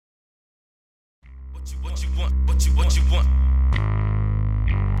What you want? What you want?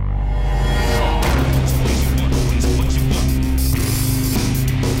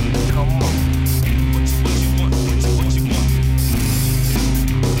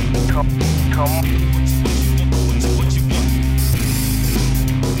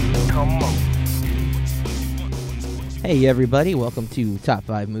 Hey everybody, welcome to Top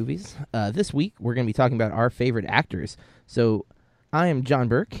 5 Movies. This week we're going to be talking about our favorite actors. So I am John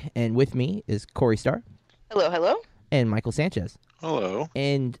Burke, and with me is Corey Starr. Hello, hello. And Michael Sanchez. Hello.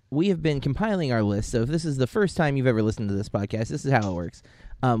 And we have been compiling our list, so if this is the first time you've ever listened to this podcast, this is how it works.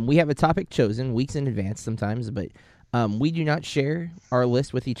 We have a topic chosen weeks in advance sometimes, but we do not share our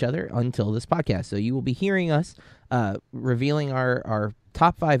list with each other until this podcast. So you will be hearing us revealing our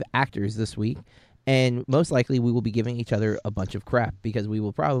top 5 actors this week. And most likely we will be giving each other a bunch of crap because we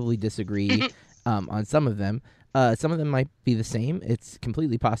will probably disagree on some of them. Some of them might be the same. It's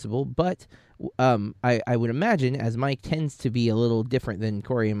completely possible. But I would imagine, as Mike tends to be a little different than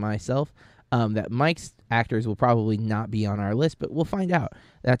Corey and myself, that Mike's actors will probably not be on our list. But we'll find out.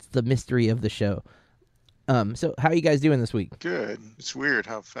 That's the mystery of the show. So how are you guys doing this week? Good. It's weird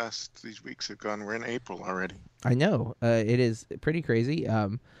how fast these weeks have gone. We're in April already. I know. It is pretty crazy.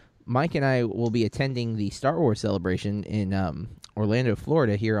 Mike and I will be attending the Star Wars celebration in Orlando,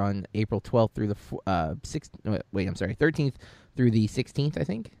 Florida, here on April 12th through the 13th through the 16th, I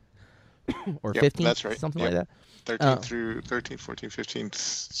think, or 15th. That's right. Something like that. 13th through 13th, 14th, 15th,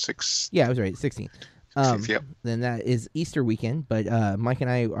 6th. Yeah, I was right. 16th. 16th, yep. Then that is Easter weekend, but Mike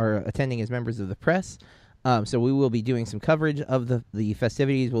and I are attending as members of the press. So we will be doing some coverage of the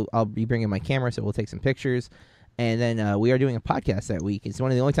festivities. I'll be bringing my camera, so we'll take some pictures. And then we are doing a podcast that week. It's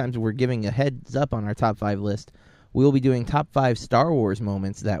one of the only times we're giving a heads up on our top 5 list. We will be doing top 5 Star Wars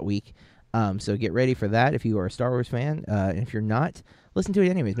moments that week. So get ready for that if you are a Star Wars fan. And if you're not, listen to it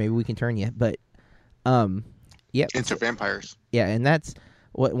anyways. Maybe we can turn you. But, yeah. Into vampires. Yeah, and that's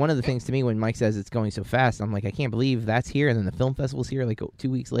one of the things to me when Mike says it's going so fast. I'm like, I can't believe that's here. And then the film festival's here like 2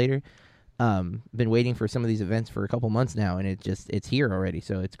 weeks later. Been waiting for some of these events for a couple months now, and it's here already.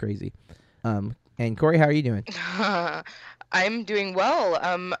 So it's crazy. And Corey, how are you doing? I'm doing well.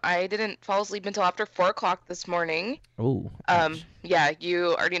 I didn't fall asleep until after 4 o'clock this morning. Oh. Yeah,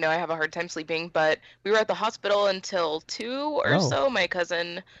 you already know I have a hard time sleeping, but we were at the hospital until 2 or so. My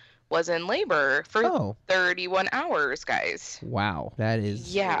cousin was in labor for 31 hours, guys. Wow, that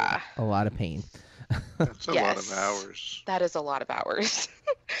is a lot of pain. That's a lot of hours. That is a lot of hours.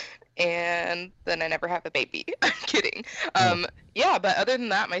 And then I never have a baby. I'm kidding. Yeah, but other than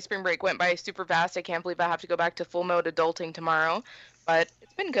that, my spring break went by super fast. I can't believe I have to go back to full mode adulting tomorrow, but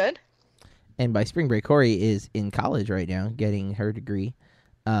it's been good. And by spring break, Corey is in college right now, getting her degree.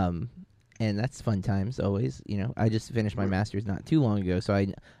 And that's fun times always. You know, I just finished my master's not too long ago, so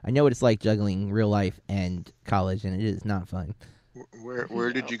I know what it's like juggling real life and college, and it is not fun.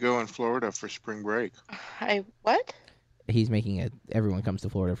 Where did you go in Florida for spring break? What? He's making a everyone comes to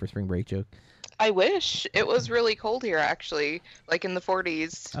Florida for spring break joke. I wish. It was really cold here, actually, like in the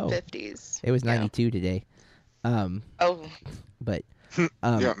 40s, 50s. It was 92 today. But yeah,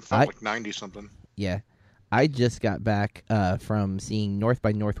 it felt like 90 something. Yeah, I just got back from seeing North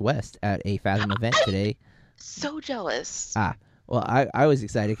by Northwest at a Fathom event today. So jealous. Well, I was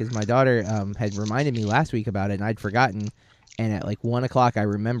excited because my daughter had reminded me last week about it, and I'd forgotten. And at like 1 o'clock, I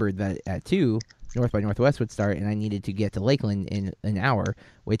remembered that at 2. North by Northwest would start, and I needed to get to Lakeland in an hour,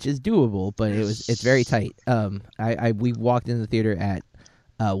 which is doable, but it's very tight. We walked into the theater at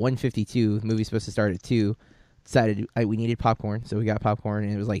 1:52. The movie's supposed to start at 2. Decided we needed popcorn, so we got popcorn,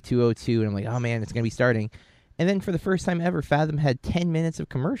 and it was like 2:02, and I'm like, oh man, it's gonna be starting. And then for the first time ever, Fathom had 10 minutes of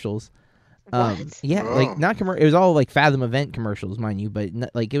commercials. What? Yeah, like not it was all like Fathom event commercials, mind you, but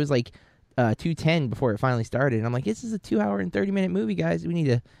like it was like 2:10 before it finally started. And I'm like, this is a 2-hour and 30-minute movie, guys. We need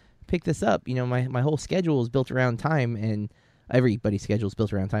to pick this up. You know, my whole schedule is built around time, and everybody's schedule is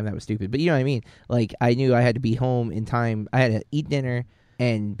built around time. That was stupid, but you know what I mean. Like I knew I had to be home in time. I had to eat dinner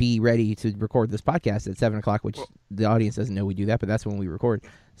and be ready to record this podcast at 7 o'clock, which the audience doesn't know we do that, but that's when we record.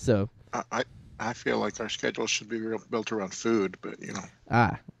 So I feel like our schedule should be built around food, but you know.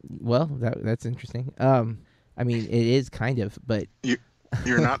 Well, that's interesting. I mean, it is kind of, but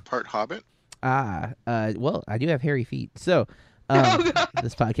you're not part Hobbit. Well, I do have hairy feet, so.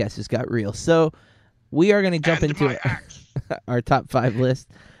 This podcast just got real. So we are going to jump into our top 5 list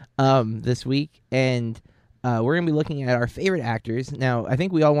this week, and we're going to be looking at our favorite actors. Now, I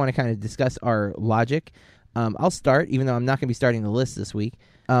think we all want to kind of discuss our logic. I'll start, even though I'm not going to be starting the list this week.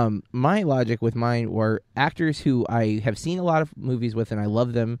 My logic with mine were actors who I have seen a lot of movies with, and I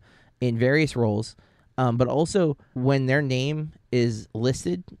love them in various roles, but also when their name is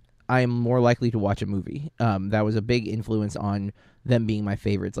listed, I am more likely to watch a movie. That was a big influence on them being my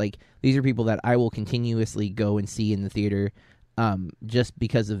favorites. Like, these are people that I will continuously go and see in the theater just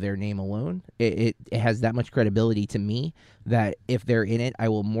because of their name alone. It has that much credibility to me that if they're in it, I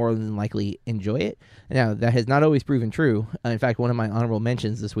will more than likely enjoy it. Now, that has not always proven true. In fact, one of my honorable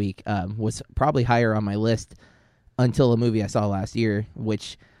mentions this week was probably higher on my list until a movie I saw last year,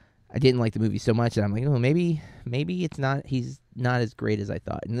 which I didn't like the movie so much that I'm like, oh, maybe it's not. He's not as great as I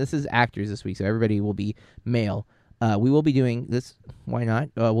thought. And this is actors this week, so everybody will be male. We will be doing this. Why not?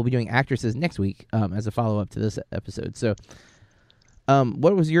 We'll be doing actresses next week as a follow up to this episode. So,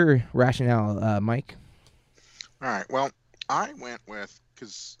 what was your rationale, Mike? All right. Well, I went with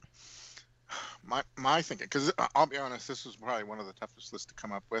because my thinking, because I'll be honest, this was probably one of the toughest lists to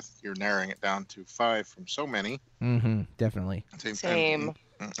come up with. You're narrowing it down to 5 from so many. Mm-hmm. Definitely. Same.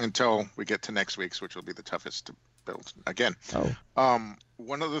 Until we get to next week's, which will be the toughest to build again. Oh.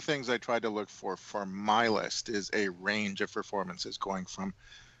 One of the things I tried to look for my list is a range of performances going from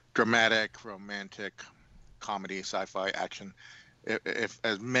dramatic, romantic, comedy, sci-fi, action, if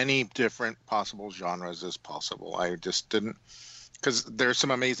as many different possible genres as possible. I just didn't, because there's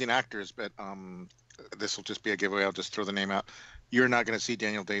some amazing actors, but this will just be a giveaway. I'll just throw the name out. You're not going to see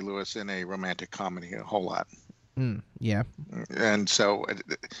Daniel Day-Lewis in a romantic comedy a whole lot. Yeah. And so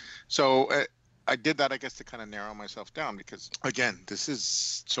I did that, I guess, to kind of narrow myself down because, again, this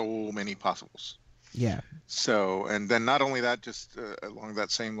is so many possibles. Yeah. So, and then not only that, just along that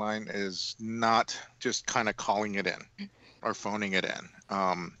same line is not just kind of calling it in or phoning it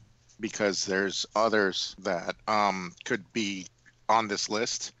in, because there's others that could be on this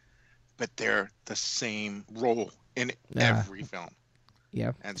list, but they're the same role in every film.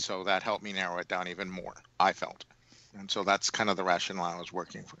 Yeah. And so that helped me narrow it down even more, I felt. And so that's kind of the rationale I was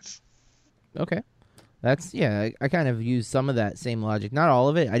working with. Okay. That's, I kind of used some of that same logic. Not all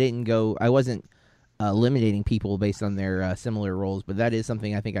of it. I wasn't eliminating people based on their similar roles, but that is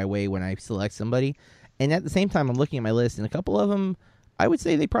something I think I weigh when I select somebody. And at the same time, I'm looking at my list, and a couple of them, I would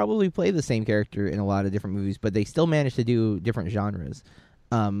say they probably play the same character in a lot of different movies, but they still manage to do different genres.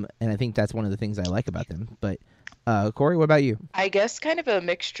 And I think that's one of the things I like about them. But Corey, what about you? I guess kind of a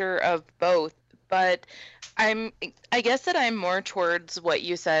mixture of both, but I guess that I'm more towards what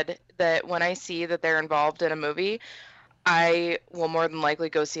you said, that when I see that they're involved in a movie, I will more than likely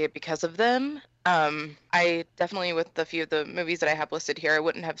go see it because of them. I definitely, with the few of the movies that I have listed here, I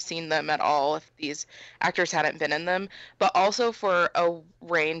wouldn't have seen them at all if these actors hadn't been in them, but also for a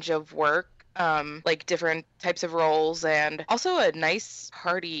range of work, like different types of roles, and also a nice,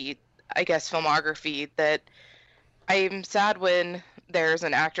 hearty, I guess, filmography that I'm sad when there's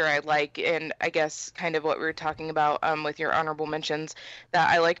an actor I like, and I guess kind of what we were talking about with your honorable mentions, that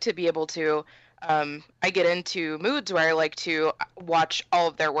I like to be able to, I get into moods where I like to watch all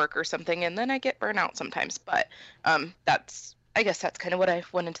of their work or something, and then I get burnt out sometimes. But I guess that's kind of what I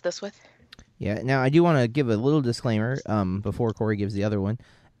went into this with. Yeah. Now I do want to give a little disclaimer before Corey gives the other one,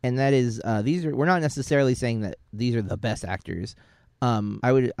 and that is we're not necessarily saying that these are the best actors.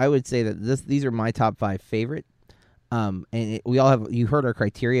 I would say that these are my top 5 favorite. We all have, you heard our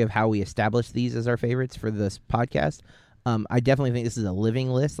criteria of how we establish these as our favorites for this podcast. I definitely think this is a living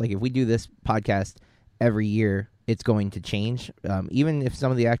list. Like, if we do this podcast every year, it's going to change. Even if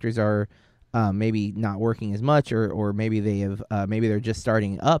some of the actors are maybe not working as much, or maybe maybe they're just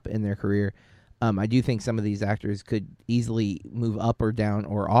starting up in their career. I do think some of these actors could easily move up or down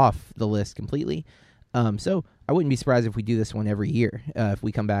or off the list completely. So I wouldn't be surprised if we do this one every year. If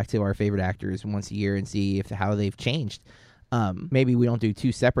we come back to our favorite actors once a year and see how they've changed. Maybe we don't do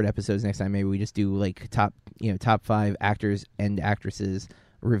 2 separate episodes next time. Maybe we just do like top 5 actors and actresses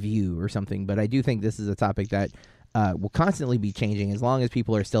review or something. But I do think this is a topic that will constantly be changing. As long as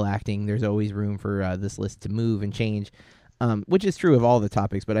people are still acting, there's always room for this list to move and change, which is true of all the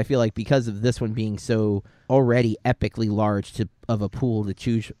topics. But I feel like because of this one being so already epically large of a pool to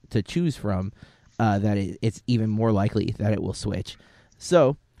choose from, that it's even more likely that it will switch.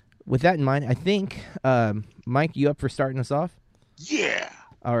 So, with that in mind, I think, Mike, you up for starting us off? Yeah.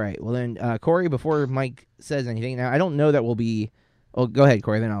 All right. Well, then, Corey, before Mike says anything, now I don't know that we'll be... Oh, go ahead,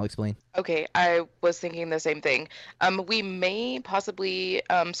 Corey, then I'll explain. Okay, I was thinking the same thing. We may possibly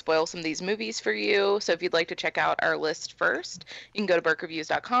spoil some of these movies for you, so if you'd like to check out our list first, you can go to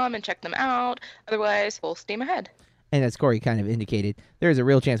burkreviews.com and check them out. Otherwise, we'll steam ahead. And as Corey kind of indicated, there's a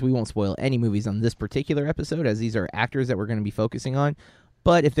real chance we won't spoil any movies on this particular episode, as these are actors that we're going to be focusing on.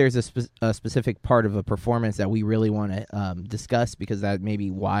 But if there's a specific part of a performance that we really want to discuss, because that may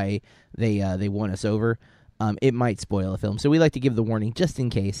be why they won us over, it might spoil a film. So we like to give the warning just in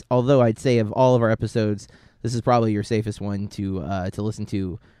case. Although I'd say of all of our episodes, this is probably your safest one to listen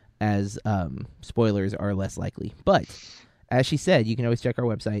to as spoilers are less likely. But as she said, you can always check our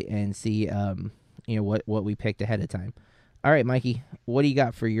website and see what we picked ahead of time. All right, Mikey, what do you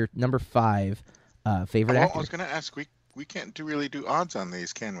got for your number 5 favorite actor? I was going to ask, we can't really do odds on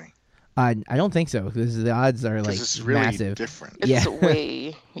these, can we? I don't think so, because the odds are like it's really massive. Different. It's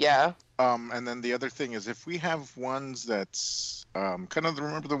way, yeah. And then the other thing is, if we have ones that's kind of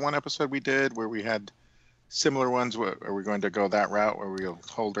remember the one episode we did where we had similar ones, are we going to go that route where we'll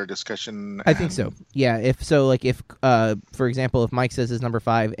hold our discussion? I think so. Yeah. If for example, if Mike says his number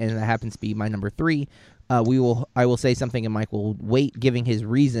 5 and that happens to be my number 3, I will say something and Mike will wait giving his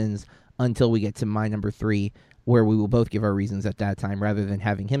reasons until we get to my number 3, where we will both give our reasons at that time, rather than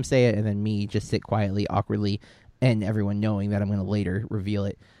having him say it and then me just sit quietly, awkwardly, and everyone knowing that I'm going to later reveal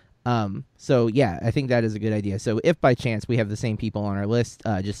it. So yeah, I think that is a good idea. So if by chance we have the same people on our list,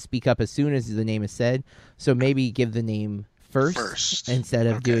 just speak up as soon as the name is said. So maybe give the name first. Instead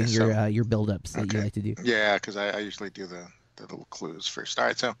of doing your build-ups that you like to do. Yeah, because I usually do the little clues first. All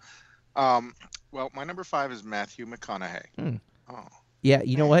right, so well, my number 5 is Matthew McConaughey. Oh. Yeah,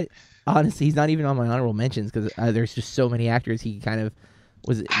 you know what? Honestly, he's not even on my honorable mentions because there's just so many actors. He kind of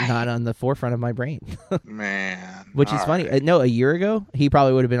was not on the forefront of my brain. Man, which is funny. Right. No, a year ago he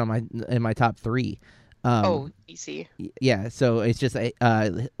probably would have been in my top 3. Easy. Yeah, so it's just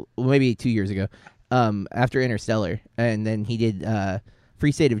maybe 2 years ago, after Interstellar, and then he did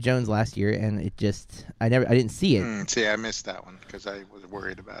Free State of Jones last year, and it just I didn't see it. See, I missed that one because I was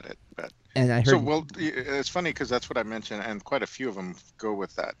worried about it, but. And I heard. So, well, it's funny because that's what I mentioned, and quite a few of them go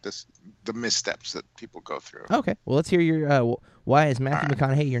with that. The missteps that people go through. Okay, well, let's hear your. Why is Matthew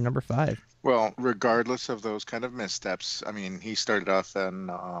McConaughey your number 5? Well, regardless of those kind of missteps, I mean, he started off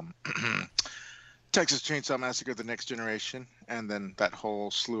in Texas Chainsaw Massacre: The Next Generation, and then that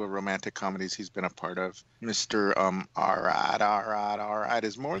whole slew of romantic comedies he's been a part of. Mr. All right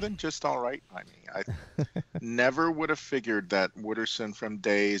is more than just all right. I mean, I never would have figured that Wooderson from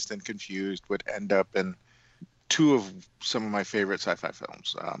Dazed and Confused would end up in 2 of some of my favorite sci-fi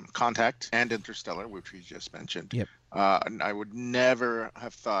films, Contact and Interstellar, which we just mentioned. Yep. And I would never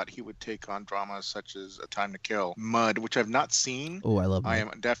have thought he would take on dramas such as A Time to Kill, Mud, which I've not seen. Oh, I love Mud. I am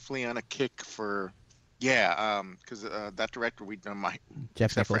definitely on a kick for... Yeah, because that director, Jeff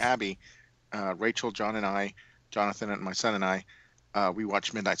except Nichols. for Abby, Rachel, Jonathan, and my son and I, we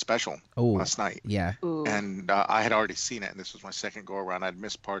watched Midnight Special last night. Yeah. Ooh. And I had already seen it, and this was my second go around. I'd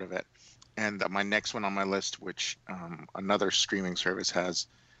missed part of it. And my next one on my list, which another streaming service has,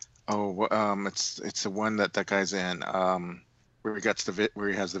 it's the one that guy's in, where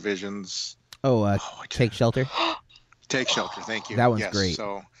he has the visions. Take Shelter. Take Shelter. Thank you. That one's great.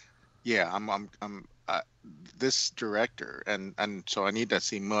 So, yeah, I'm this director, and so I need to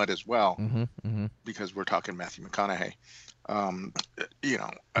see Mud as well, because we're talking Matthew McConaughey.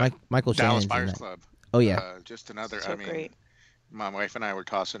 Michael Dallas Shannon's Buyers in that. Club. Oh yeah, just another. So great. My wife and I were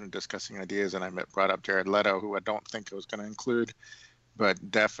tossing and discussing ideas, and I brought up Jared Leto, who I don't think I was going to include,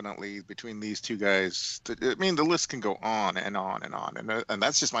 but definitely between these two guys, the list can go on and on and on, and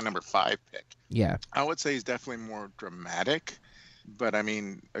that's just my number 5 pick. Yeah, I would say he's definitely more dramatic. But I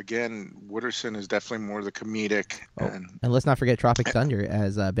mean, again, Wooderson is definitely more the comedic. And let's not forget Tropic Thunder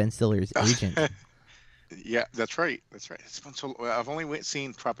as Ben Stiller's agent. Yeah, that's right. It's been so. I've only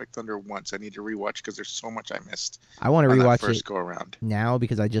seen Tropic Thunder once. I need to rewatch because there's so much I missed. I want to rewatch first it go around now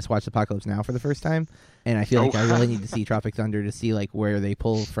because I just watched Apocalypse Now for the first time, and I feel like I really need to see Tropic Thunder to see like where they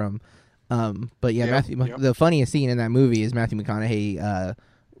pull from. But yeah, the funniest scene in that movie is Matthew McConaughey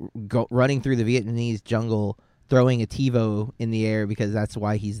running through the Vietnamese jungle, throwing a TiVo in the air because that's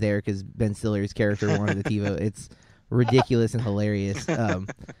why he's there, because Ben Stiller's character wanted a TiVo. It's ridiculous and hilarious.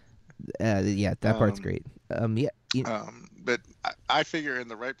 Yeah, that part's great. But I figure in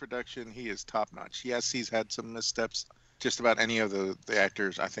the right production, he is top notch. Yes, he's had some missteps. Just about any of the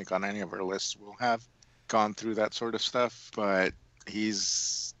actors, I think, on any of our lists will have gone through that sort of stuff. But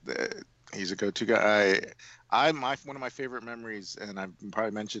he's a go-to guy. One of my favorite memories, and I've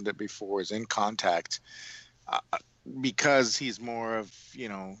probably mentioned it before, is in Contact. Because he's more of,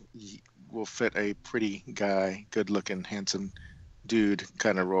 he will fit a pretty guy, good-looking, handsome dude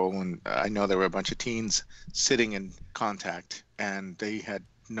kind of role. And I know there were a bunch of teens sitting in Contact, and they had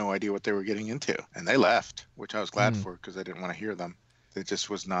no idea what they were getting into, and they left, which I was glad for because I didn't want to hear them. It just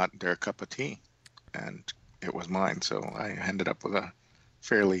was not their cup of tea, and it was mine. So I ended up with a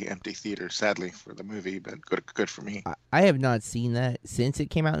fairly empty theater, sadly, for the movie, but good for me. I have not seen that since it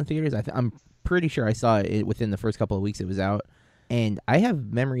came out in theaters. I'm pretty sure I saw it within the first couple of weeks it was out, and I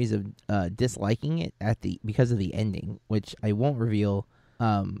have memories of disliking it because of the ending, which I won't reveal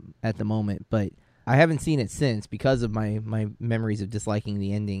at the moment. But I haven't seen it since because of my memories of disliking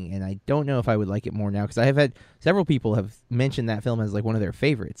the ending, and I don't know if I would like it more now because I have had several people have mentioned that film as like one of their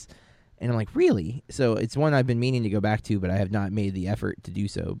favorites, and I'm like, really? So it's one I've been meaning to go back to, but I have not made the effort to do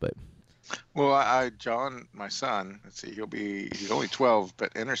so. But Well, John, my son, let's see, he's only 12,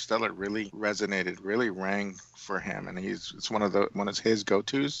 but Interstellar really resonated, really rang for him, and it's one of his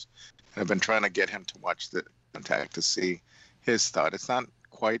go-tos. And I've been trying to get him to watch the Contact to see his thought. It's not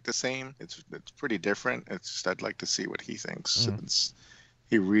quite the same. It's pretty different. It's just I'd like to see what he thinks since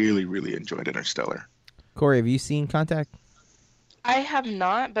he really, really enjoyed Interstellar. Corey, have you seen Contact? I have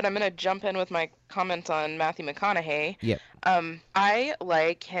not, but I'm going to jump in with my comments on Matthew McConaughey. Yep. I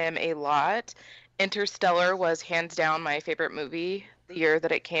like him a lot. Interstellar was hands down my favorite movie the year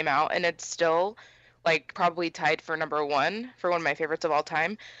that it came out, and it's still like probably tied for number one for one of my favorites of all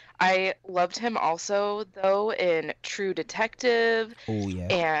time. I loved him also though in True Detective. Oh yeah.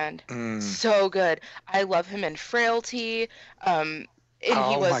 And so good. I love him in Frailty. And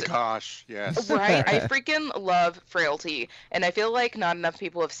he was, my gosh, yes. Right, I freaking love Frailty, and I feel like not enough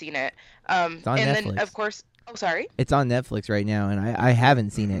people have seen it. It's on and Netflix. then of course, sorry. It's on Netflix right now, and I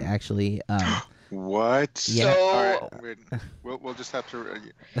haven't seen it actually. What? Yeah. So All right, we'll just have to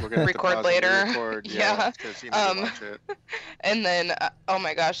we're gonna have record to pause later. And record, Yeah. because you need to watch it. And then, oh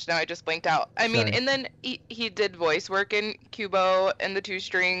my gosh, now I just blanked out. I mean, Sorry. and then he did voice work in Kubo and the Two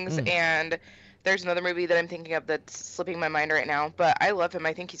Strings, and there's another movie that I'm thinking of that's slipping my mind right now. But I love him.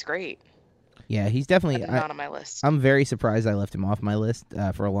 I think he's great. Yeah, he's definitely But not on my list. I'm very surprised I left him off my list.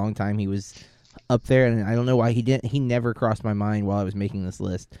 For a long time, he was up there, and I don't know why he didn't. He never crossed my mind while I was making this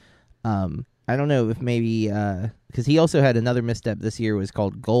list. I don't know if maybe because he also had another misstep this year was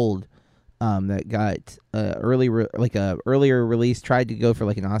called Gold, that got earlier release, tried to go for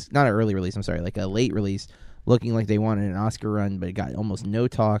like an Oscar, not an early release. I'm sorry, like a late release, looking like they wanted an Oscar run, but it got almost no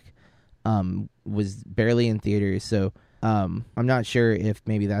talk. Was barely in theaters, so I'm not sure if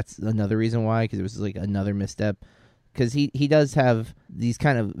maybe that's another reason why, because it was like another misstep. Because he does have these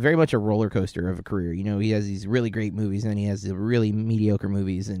kind of very much a roller coaster of a career. You know, he has these really great movies, and then he has the really mediocre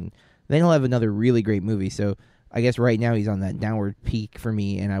movies, and then he'll have another really great movie. So I guess right now he's on that downward peak for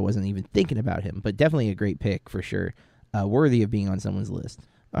me, and I wasn't even thinking about him. But definitely a great pick for sure, worthy of being on someone's list.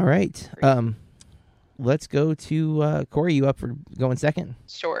 All right, let's go to Corey. You up for going second?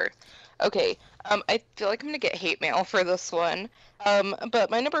 Sure. Okay. I feel like I'm gonna get hate mail for this one. But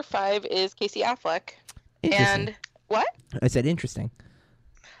my number 5 is Casey Affleck. Interesting. And what? I said interesting.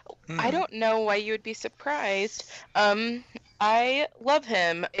 I don't know why you would be surprised. I love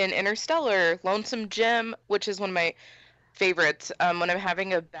him in Interstellar, Lonesome Jim, which is one of my favorites. When I'm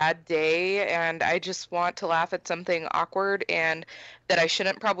having a bad day and I just want to laugh at something awkward and that I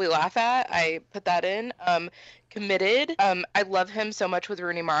shouldn't probably laugh at, I put that in. Committed. I love him so much with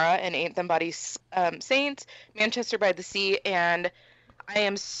Rooney Mara and Ain't Them Body Saints, Manchester by the Sea, and I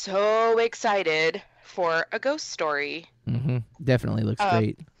am so excited for A Ghost Story. Mm-hmm. Definitely looks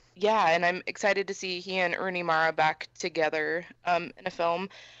great. Yeah, and I'm excited to see he and Rooney Mara back together in a film.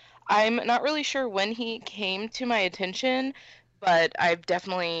 I'm not really sure when he came to my attention, but I've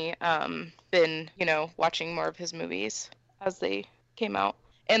definitely been, watching more of his movies as they came out.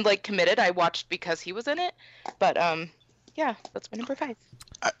 And like Committed, I watched because he was in it. But yeah, that's my number 5.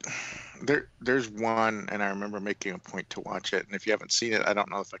 There's one, and I remember making a point to watch it. And if you haven't seen it, I don't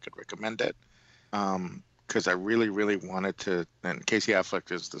know if I could recommend it. Because I really, really wanted to. And Casey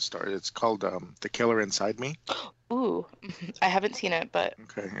Affleck is the star. It's called The Killer Inside Me. Ooh, I haven't seen it, but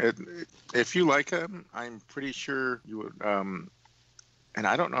Okay. If you like him, I'm pretty sure you would. And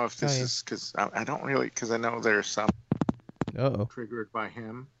I don't know if this is because I don't really, because I know there's some Uh-oh. triggered by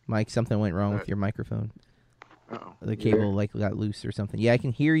him. Mike, something went wrong with your microphone. Uh-oh. The cable got loose or something. Yeah, I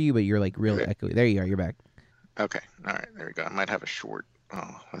can hear you, but you're like really echoey. There you are. You're back. Okay. All right. There we go. I might have a short.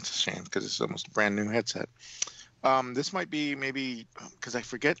 Oh, that's a shame because it's almost a brand new headset. This might be maybe because I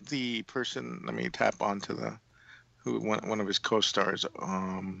forget the person. Let me tap onto one of his co-stars,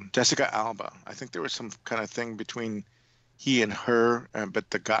 Jessica Alba. I think there was some kind of thing between he and her, but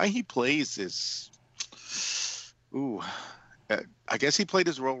the guy he plays is, I guess he played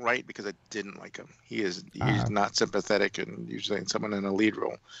his role right because I didn't like him. He's not sympathetic and usually in someone in a lead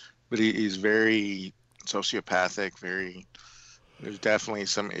role, but he's very sociopathic. There's definitely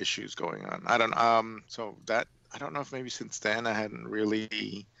some issues going on. I don't know if maybe since then I hadn't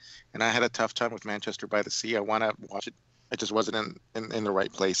really, and I had a tough time with Manchester by the Sea. I want to watch it. I just wasn't in the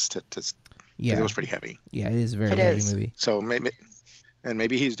right place to Yeah, it was pretty heavy. Yeah, it is a very heavy movie. So maybe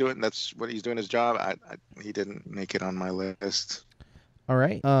that's what he's doing his job. He didn't make it on my list. All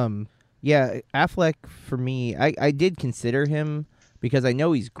right. Yeah, Affleck for me, I did consider him because I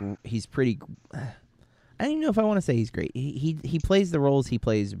know he's pretty. I don't even know if I want to say he's great. He plays the roles he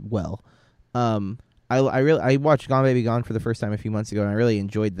plays well. I watched Gone Baby Gone for the first time a few months ago, and I really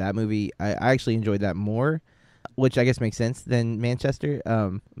enjoyed that movie. I actually enjoyed that more, which I guess makes sense than Manchester.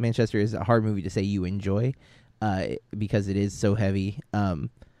 Manchester is a hard movie to say you enjoy, because it is so heavy.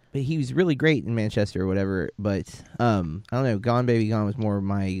 But he was really great in Manchester or whatever. But I don't know. Gone Baby Gone was more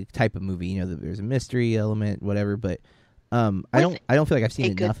my type of movie. You know, there's a mystery element, whatever. But I don't feel like I've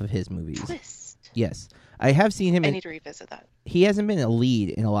seen enough of his movies. Twist. Yes, I have seen him. I need to revisit that. He hasn't been a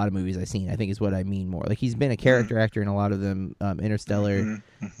lead in a lot of movies I've seen. I think is what I mean more. Like he's been a character actor in a lot of them. Interstellar,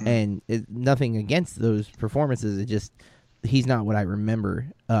 and nothing against those performances. It just he's not what I remember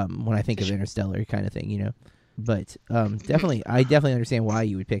when I think of Interstellar kind of thing. You know. But definitely, I definitely understand why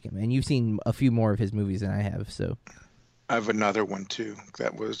you would pick him. And you've seen a few more of his movies than I have, so. I have another one, too,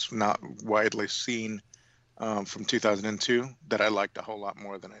 that was not widely seen from 2002 that I liked a whole lot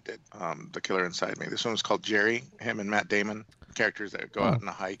more than I did The Killer Inside Me. This one was called Jerry, him and Matt Damon, characters that go out on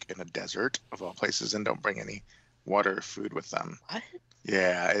a hike in a desert, of all places, and don't bring any water or food with them. What?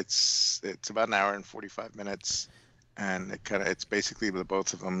 Yeah, it's about an hour and 45 minutes. And it's basically the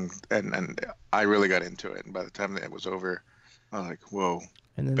both of them, and I really got into it. And by the time it was over, I was like, whoa.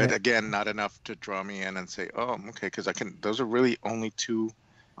 But again, not enough to draw me in and say, oh, okay, because those are really only two.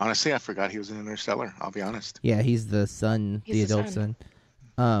 Honestly, I forgot he was in Interstellar. I'll be honest. Yeah, he's the son, the adult son.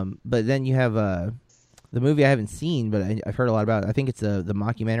 But then you have the movie I haven't seen, but I've heard a lot about. I think it's the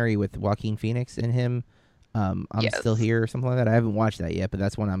mockumentary with Joaquin Phoenix and him. I'm Still Here or something like that. I haven't watched that yet, but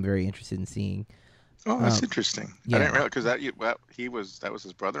that's one I'm very interested in seeing. Oh, that's interesting. Yeah. I didn't realize because that was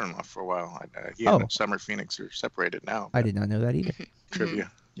his brother-in-law for a while. He and Summer Phoenix are separated now. I did not know that either.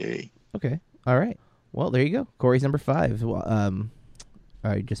 Trivia, yay! Okay, all right. Well, there you go. Corey's number 5.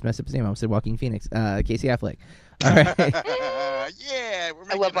 I just messed up his name. I said Joaquin Phoenix. Casey Affleck. All right. Yeah,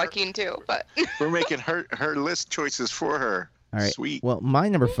 I love Joaquin too, but we're making her list choices for her. All right. Sweet. Well, my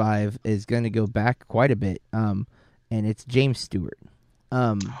number 5 is going to go back quite a bit, and it's James Stewart.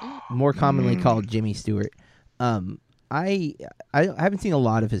 More commonly called Jimmy Stewart. I haven't seen a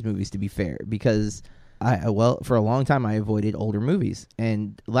lot of his movies, to be fair, because for a long time I avoided older movies.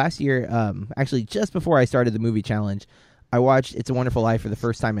 And last year, actually just before I started the movie challenge, I watched It's a Wonderful Life for the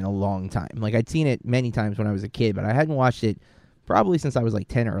first time in a long time. Like I'd seen it many times when I was a kid, but I hadn't watched it probably since I was like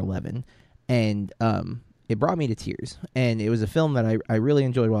 10 or 11. And it brought me to tears. And it was a film that I really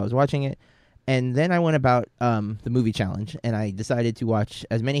enjoyed while I was watching it. And then I went about the movie challenge, and I decided to watch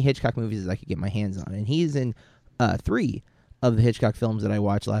as many Hitchcock movies as I could get my hands on. And he's in 3 of the Hitchcock films that I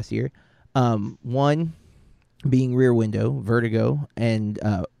watched last year. One being Rear Window, Vertigo, and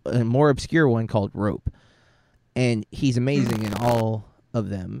a more obscure one called Rope. And he's amazing in all of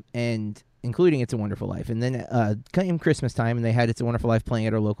them, and including It's a Wonderful Life. And then came Christmas time, and they had It's a Wonderful Life playing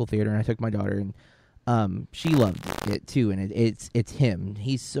at our local theater, and I took my daughter, and she loved it too, and it's him.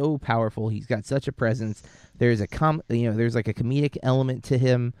 He's so powerful. He's got such a presence. There's there's like a comedic element to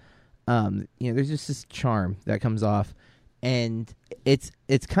him. There's just this charm that comes off, and it's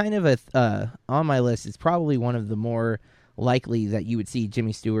kind of on my list. It's probably one of the more likely that you would see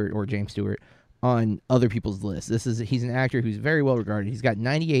Jimmy Stewart or James Stewart on other people's lists. He's an actor who's very well regarded. He's got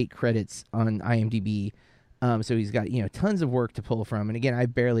 98 credits on IMDb. So he's got, tons of work to pull from. And again, I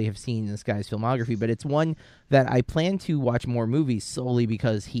barely have seen this guy's filmography, but it's one that I plan to watch more movies solely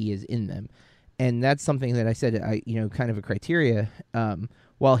because he is in them. And that's something that I said, kind of a criteria.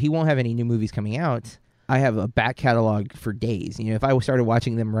 While he won't have any new movies coming out, I have a back catalog for days. If I started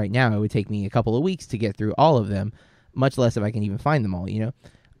watching them right now, it would take me a couple of weeks to get through all of them, much less if I can even find them all,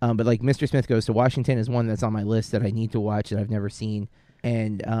 But like Mr. Smith Goes to Washington is one that's on my list that I need to watch that I've never seen.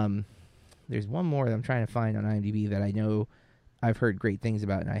 And, there's one more that I'm trying to find on IMDb that I know I've heard great things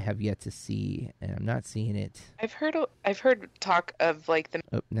about, and I have yet to see, and I'm not seeing it. I've heard talk of like the.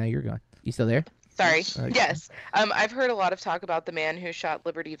 Oh, now you're gone. You still there? Sorry. Okay. Yes. I've heard a lot of talk about the man who shot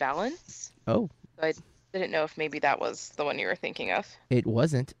Liberty Valance. Oh. So I didn't know if maybe that was the one you were thinking of. It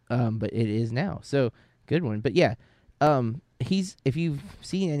wasn't, but it is now. So good one. But yeah, if you've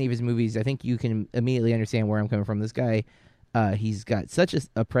seen any of his movies, I think you can immediately understand where I'm coming from. This guy. He's got such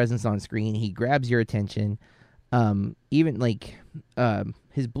a presence on screen. He grabs your attention. Even like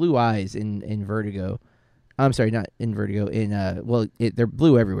his blue eyes in Vertigo. I'm sorry, not in Vertigo. They're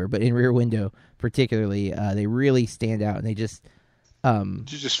blue everywhere, but in Rear Window particularly, they really stand out, and they just. You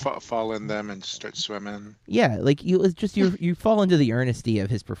just fall in them and start swimming. Yeah, like you fall into the earnesty of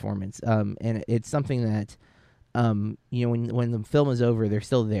his performance. And it's something that, when the film is over, they're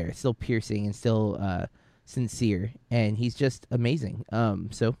still there, it's still piercing and still. Sincere, and he's just amazing.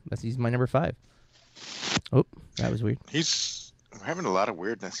 So he's my number 5. Oh, that was weird. He's we're having a lot of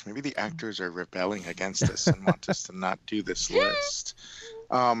weirdness. Maybe the actors are rebelling against us and want us to not do this list.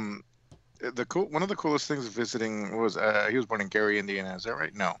 One of the coolest things visiting was he was born in Gary, Indiana. Is that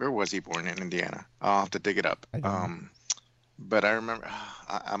right? No. Where was he born in Indiana? I'll have to dig it up. But I remember,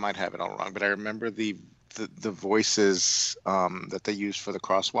 I might have it all wrong, but I remember the voices that they used for the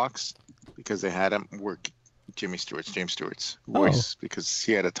crosswalks, because they had him work James Stewart's voice, because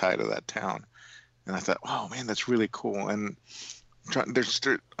he had a tie to that town. And I thought, oh man, that's really cool. And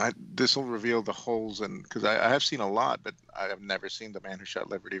this will reveal the holes, and because I have seen a lot, but I have never seen The Man Who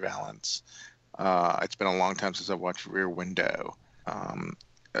Shot Liberty Valance. It's been a long time since I've watched Rear Window.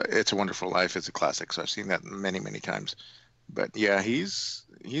 It's a Wonderful Life is a classic, so I've seen that many, many times. But yeah, he's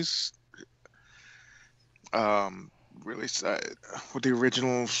really with the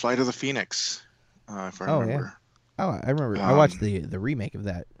original Flight of the Phoenix, if I remember. Yeah. Oh, I remember. I watched the remake of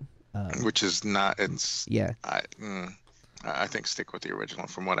that. Which is not. It's yeah. I think stick with the original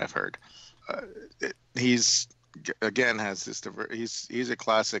from what I've heard. He's again has this he's a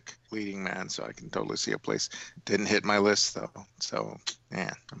classic leading man, so I can totally see a place. Didn't hit my list though, so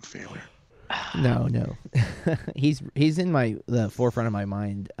man, I'm a failure. No. he's in the forefront of my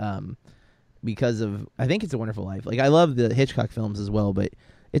mind because of, I think It's a Wonderful Life. Like, I love the Hitchcock films as well, but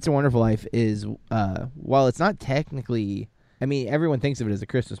It's a Wonderful Life is while it's not technically, I mean, everyone thinks of it as a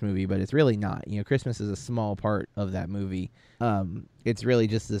Christmas movie, but it's really not. You know, Christmas is a small part of that movie. It's really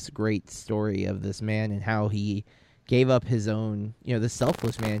just this great story of this man and how he gave up his own, you know, the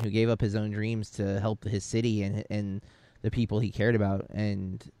selfless man who gave up his own dreams to help his city and the people he cared about.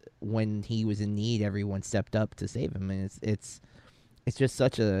 And when he was in need, everyone stepped up to save him. And it's just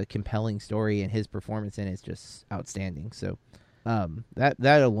such a compelling story, and his performance in it is just outstanding. So that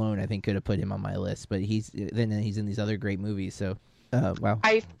alone, I think, could have put him on my list. But he's in these other great movies. So wow.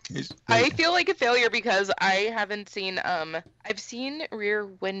 I feel like a failure because I haven't seen I've seen Rear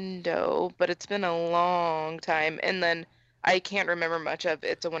Window, but it's been a long time, and then I can't remember much of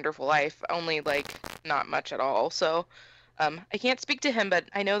It's a Wonderful Life, only like not much at all. So I can't speak to him, but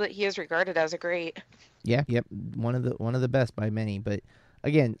I know that he is regarded as a great. Yeah, yep, one of the best by many. But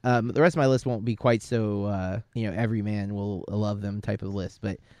again, the rest of my list won't be quite so every man will love them type of list.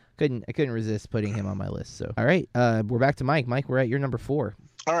 But I couldn't resist putting him on my list. So all right, we're back to Mike. Mike, we're at your number 4.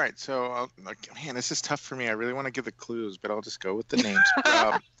 All right, so man, this is tough for me. I really want to give the clues, but I'll just go with the names.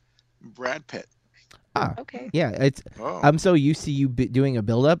 Brad Pitt. Okay. Yeah, it's. Oh. I'm so used to you doing a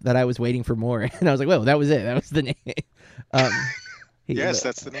build-up that I was waiting for more, and I was like, "Whoa, that was it. That was the name." Yes,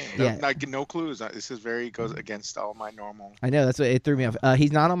 that's the name. No clues. This goes against all my normal. I know, that's what it threw me off.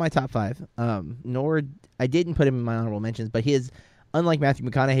 He's not on my top 5. Nor I didn't put him in my honorable mentions, but he is, unlike Matthew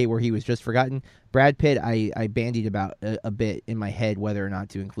McConaughey, where he was just forgotten. Brad Pitt, I bandied about a bit in my head whether or not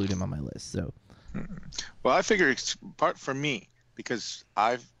to include him on my list. So, well, I figure it's part for me. Because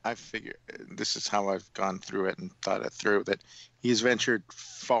I figure this is how I've gone through it and thought it through, that he's ventured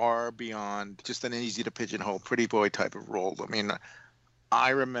far beyond just an easy to pigeonhole pretty boy type of role. I mean, I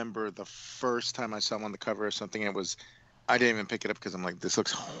remember the first time I saw him on the cover of something, I didn't even pick it up because I'm like, this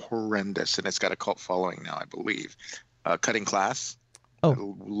looks horrendous, and it's got a cult following now, I believe. Cutting Class, a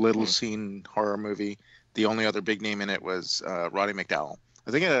little scene horror movie. The only other big name in it was Roddy McDowall. I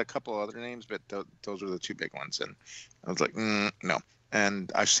think it had a couple other names, but those were the 2 big ones. And I was like, no.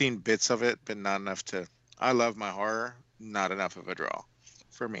 And I've seen bits of it, but not enough to. I love my horror, not enough of a draw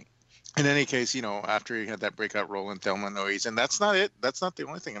for me. In any case, after he had that breakout role in Thelma and Louise, and that's not it. That's not the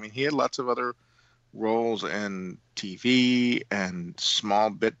only thing. I mean, he had lots of other roles in TV and small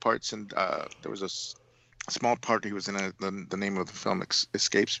bit parts. And there was a small part he was in. The name of the film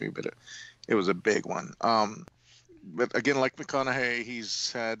escapes me, but it was a big one. But again, like McConaughey,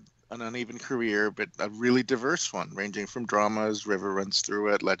 he's had an uneven career, but a really diverse one, ranging from dramas, River Runs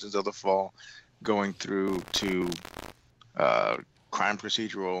Through It, Legends of the Fall, going through to crime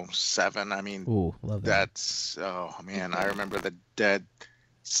procedural, Seven. I mean, ooh, love that. That's, oh man, I remember the dead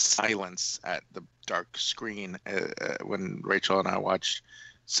silence at the dark screen when Rachel and I watched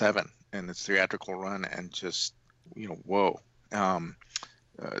Seven in its theatrical run, and just, whoa.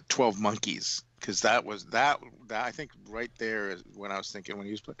 12 Monkeys. Because that I think right there is when I was thinking when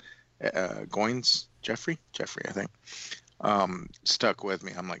he was Goins, Jeffrey, I think, stuck with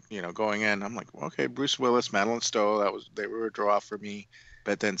me. I'm like, going in, I'm like, okay, Bruce Willis, Madeline Stowe, they were a draw for me.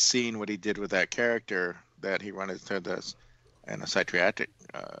 But then seeing what he did with that character that he run into in a psychiatric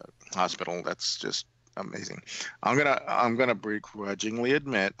hospital, that's just amazing. I'm gonna begrudgingly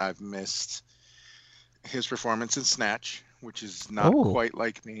admit I've missed his performance in Snatch which is not Oh. quite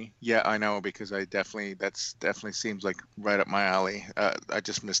like me. Yeah, I know, because that's definitely seems like right up my alley. I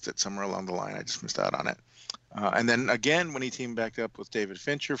just missed it somewhere along the line. I just missed out on it. And then again, when he teamed back up with David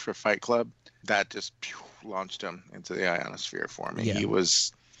Fincher for Fight Club, that just launched him into the ionosphere for me. Yeah.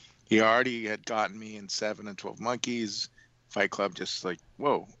 He already had gotten me in 7 and 12 Monkeys. Fight Club, just like,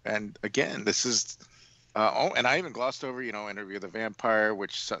 whoa. And again, this is and I even glossed over, Interview with the Vampire,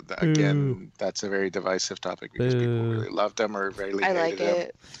 which again, that's a very divisive topic because people really loved him or very I hated like him.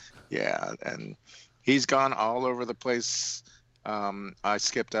 it. Yeah, and he's gone all over the place. I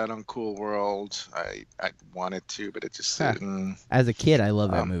skipped out on Cool World. I wanted to, but it just didn't. As a kid, I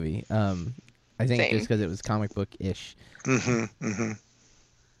love that Um, movie. I think Same. just because it was comic book ish. Mm-hmm.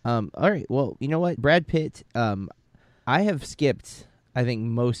 All right. Well, you know what, Brad Pitt. I have skipped, I think,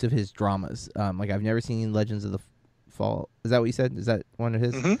 most of his dramas. Like I've never seen Legends of the Fall. Is that what you said? Is that one of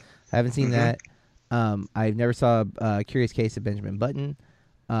his? Mhm. I haven't seen Mhm. that. I've never saw Curious Case of Benjamin Button.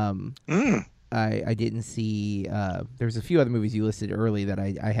 I didn't see. There's a few other movies you listed early that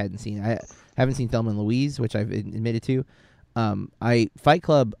I hadn't seen. I haven't seen Thelma and Louise, which I've admitted to. Fight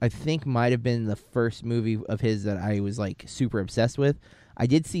Club, I think, might have been the first movie of his that I was like super obsessed with. I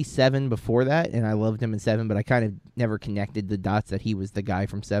did see Seven before that, and I loved him in Seven, but I kind of never connected the dots that he was the guy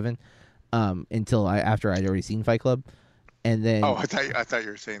from Seven until after I'd already seen Fight Club, and then Oh, I thought you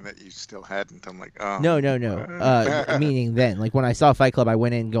were saying that you still hadn't. I'm like, oh. no. Meaning then, like when I saw Fight Club, I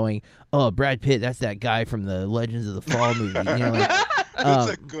went in going, "Oh, Brad Pitt, that's that guy from the Legends of the Fall movie." You know, like,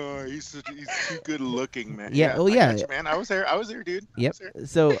 That's a guy. He's too good looking, man. Yeah, oh, I yeah. got you, man. I was there, dude. I Yep. was there.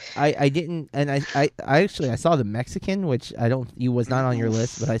 So I didn't, and I actually I saw the Mexican, which you was not on your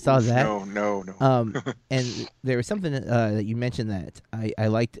list, but I saw that. No. And there was something that you mentioned that I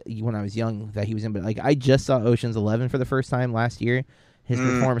liked when I was young that he was in, but like I just saw Ocean's 11 for the first time last year. His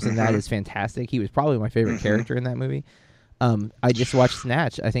performance in that is fantastic. He was probably my favorite character in that movie. I just watched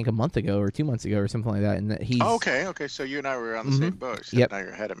Snatch, I think a month ago or 2 months ago or something like that, and that he's Okay. So you and I were on the same boat. So Yep. Now you're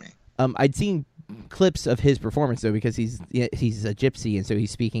ahead of me. I'd seen clips of his performance though because he's a gypsy and so he's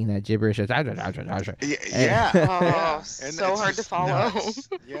speaking that gibberish. Yeah. Oh, And so it's hard to just follow. nuts.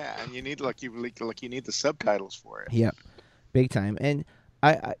 Yeah, and you need you need the subtitles for it. Yep, big time. And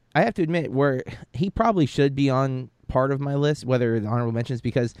I have to admit, where he probably should be on part of my list, whether the honorable mentions,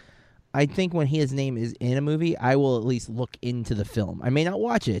 because I think when his name is in a movie, I will at least look into the film. I may not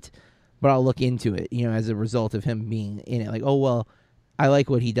watch it, but I'll look into it. As a result of him being in it. Like, oh well, I like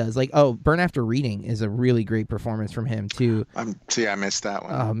what he does. Like, oh, Burn After Reading is a really great performance from him too. I missed that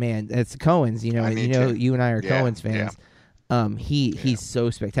one. Oh man, it's Coen's. I And need to. you and I are Yeah, Coen's fans. He's so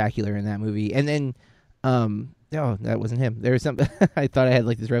spectacular in that movie. And then, oh, that wasn't him. There was some. I thought I had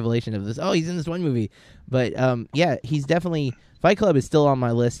like this revelation of this. Oh, he's in this one movie, but yeah, he's definitely. Fight Club is still on my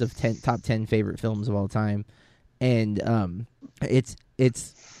list of top 10 favorite films of all time, and it's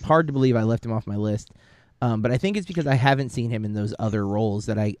hard to believe I left him off my list. But I think it's because I haven't seen him in those other roles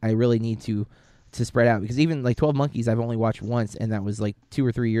that I really need to spread out. Because even like 12 Monkeys, I've only watched once, and that was like 2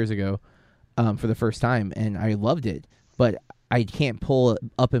 or 3 years ago for the first time, and I loved it. But I can't pull it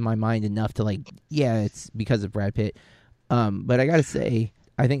up in my mind enough to like, yeah, it's because of Brad Pitt. But I got to say,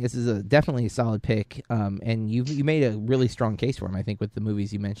 I think this is definitely a solid pick, and you made a really strong case for him, I think, with the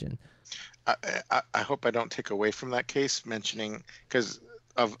movies you mentioned. I hope I don't take away from that case mentioning because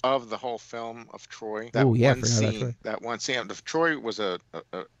of the whole film of Troy. That Oh, yeah, I one forgot about Troy. scene. That one scene. Troy was a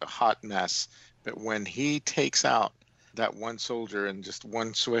hot mess, but when he takes out that one soldier in just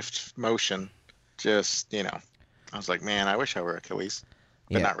one swift motion, just I was like, man, I wish I were Achilles,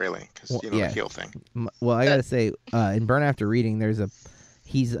 but Yeah. not really, because Well, the yeah. heel thing. Well, I got to say, in Burn After Reading,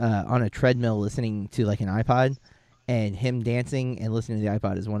 he's on a treadmill listening to like an iPod, and him dancing and listening to the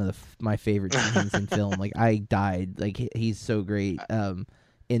iPod is one of my favorite scenes in film. Like I died. Like he's so great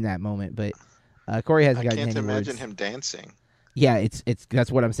in that moment. But Corey hasn't I gotten can't any imagine words. him dancing. Yeah, it's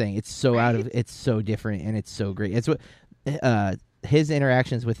that's what I'm saying. It's so it's so different and it's so great. It's what his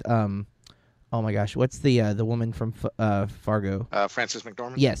interactions with oh my gosh, what's the woman from Fargo? Frances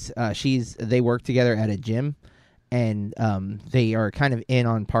McDormand. Yes, they work together at a gym, and they are kind of in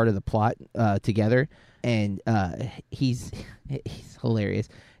on part of the plot together, and he's hilarious.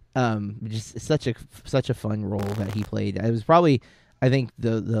 Just such a fun role that he played. It was probably, I think,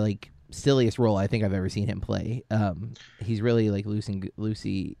 the like silliest role I think I've ever seen him play. He's really like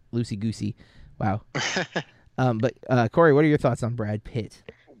loosey goosey. Wow. But Corey, what are your thoughts on Brad Pitt?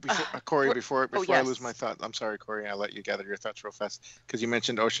 Corey, before I yes. lose my thought, I'm sorry, Corey. I'll let you gather your thoughts real fast because you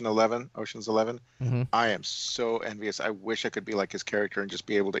mentioned Ocean's 11. Mhm. I am so envious. I wish I could be like his character and just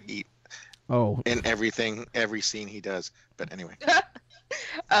be able to eat Oh, in every scene he does. But anyway,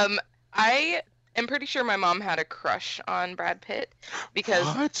 I I'm pretty sure my mom had a crush on Brad Pitt because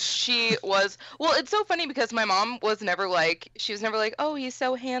What? she was, well, it's so funny because my mom was never like, she was never like, oh, he's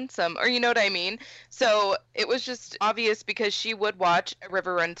so handsome, or you know what I mean? So it was just obvious because she would watch A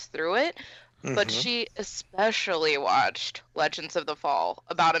River Runs Through It, but Mhm. she especially watched Legends of the Fall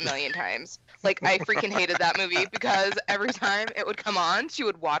about 1,000,000 times. Like, I freaking hated that movie because every time it would come on, she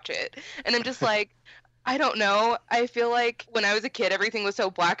would watch it. And I'm just like, I don't know. I feel like when I was a kid, everything was so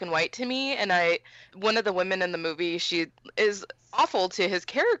black and white to me. And one of the women in the movie, she is awful to his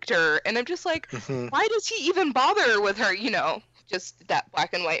character. And I'm just like, Mhm. why does he even bother with her? You know, just that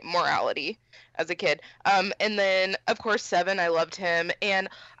black and white morality as a kid. And then, of course, Seven, I loved him. And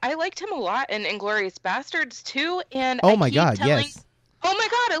I liked him a lot in Inglourious Bastards, too. And Oh I my keep God, telling, yes. oh my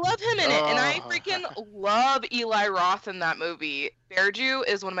God, I love him in it. And I Oh. freaking love Eli Roth in that movie. Bearju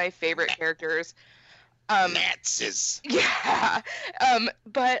is one of my favorite characters. Nazis. Yeah.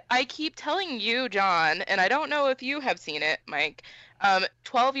 But I keep telling you, John, and I don't know if you have seen it, Mike,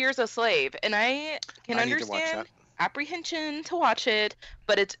 12 Years a Slave. And I can I need to watch understand that. apprehension to watch it,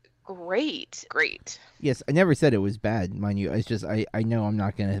 but it's great. Great. Yes, I never said it was bad, mind you. It's just I know I'm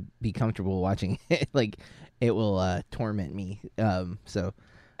not gonna be comfortable watching it. Like it will torment me. So,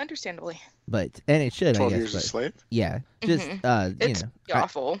 Understandably. and it should, I 12 guess. Years a But Slave? yeah, just It's you know,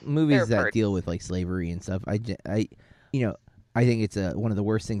 awful. movies There are that parts. deal with like slavery and stuff. I think it's one of the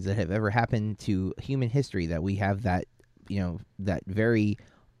worst things that have ever happened to human history that we have that that very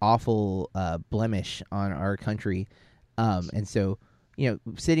awful blemish on our country, and so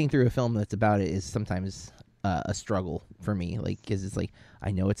sitting through a film that's about it is sometimes a struggle for me, like because it's like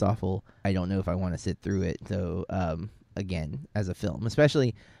I know it's awful. I don't know if I want to sit through it. So again, as a film,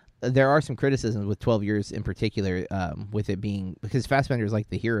 especially. There are some criticisms with 12 Years in particular, with it being because Fassbender is like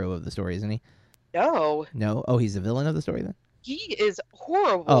the hero of the story, isn't he? No, No, oh, he's the villain of the story then. he is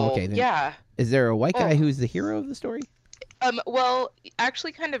horrible. Oh, okay, then- Yeah. Is there a white guy Oh. who's the hero of the story? Well,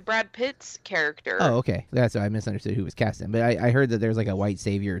 actually, kind of Brad Pitt's character. Oh, okay, that's I misunderstood who was casting, but I heard that there's like a white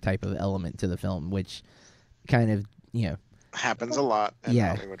savior type of element to the film, which kind of Happens a lot in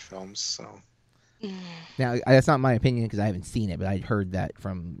Yeah. Hollywood films. So now that's not my opinion because I haven't seen it, but I'd heard that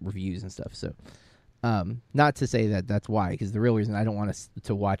from reviews and stuff. So, not to say that that's why, because the real reason I don't want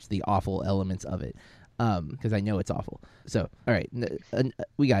to watch the awful elements of it, because I know it's awful. So, all right,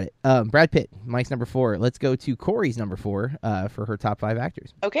 we got it. Brad Pitt, Mike's number 4. Let's go to Corey's number 4 for her top 5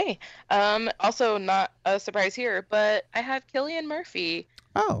 actors. Okay. Also, not a surprise here, but I have Cillian Murphy.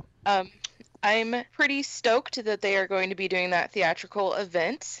 Oh, I'm pretty stoked that they are going to be doing that theatrical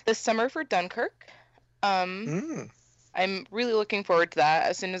event this summer for Dunkirk. I'm really looking forward to that.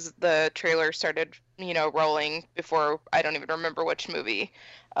 As soon as the trailer started, rolling before, I don't even remember which movie,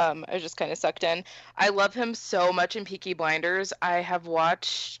 I was just kind of sucked in. I love him so much in Peaky Blinders. I have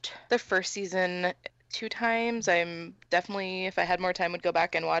watched the first season 2 times. I'm definitely, if I had more time, would go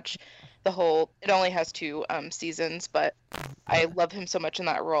back and watch the whole. It only has 2 seasons, but I love him so much in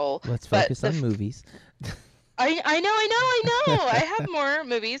that role. let's But focus on movies. I know. I have more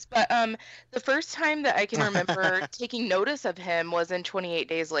movies, but the first time that I can remember taking notice of him was in 28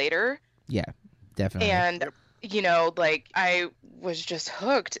 Days Later. Yeah, definitely. And I was just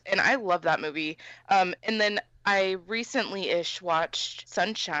hooked, and I love that movie. And then I recently-ish watched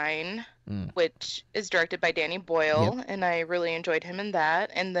Sunshine, which is directed by Danny Boyle, and I really enjoyed him in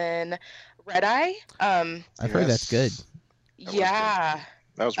that. And then Red Eye. I've heard that's good. Yeah.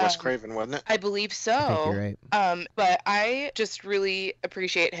 that was Wes Craven, wasn't it? I believe so. I think you're right. But I just really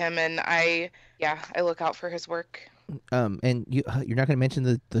appreciate him, and I look out for his work. And you're not going to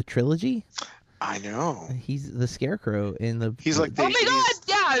mention the trilogy? I know. He's the Scarecrow in the. He's like the. Oh my God!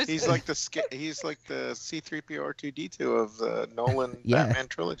 Yeah. He's like the C-3PO R2D2 of the Nolan Yeah. Batman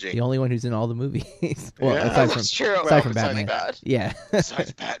trilogy. the only one who's in all the movies. Well, Yeah. aside from That's true. aside from besides Batman. God. Yeah,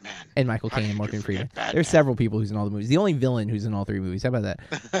 Besides Batman. and Michael How Caine and did Morgan you Freeman. forget Batman? There's several people who's in all the movies. The only villain who's in all 3 movies. How about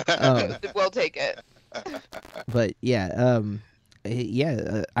that? We'll take it. But yeah,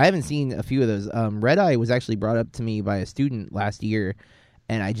 I haven't seen a few of those. Red Eye was actually brought up to me by a student last year,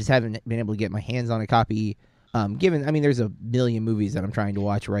 and I just haven't been able to get my hands on a copy. There's a million movies that I'm trying to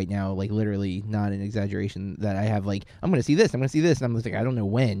watch right now, like literally not an exaggeration, that I have like, I'm going to see this, and I'm like, I don't know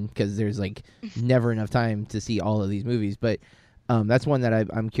when, because there's like never enough time to see all of these movies. But that's one that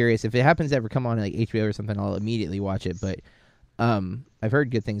I'm curious. If it happens to ever come on like HBO or something, I'll immediately watch it. But I've heard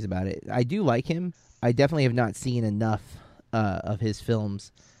good things about it. I do like him. I definitely have not seen enough of his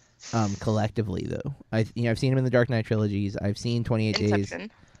films collectively, though. I've seen him in the Dark Knight trilogies. I've seen 28 Days.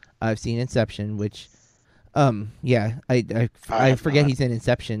 Inception. I've seen Inception, which, I have forget not. he's in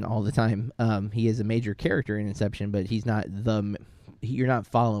Inception all the time. He is a major character in Inception, but he's not you're not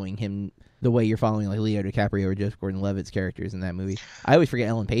following him the way you're following like Leo DiCaprio or Joseph Gordon-Levitt's characters in that movie. I always forget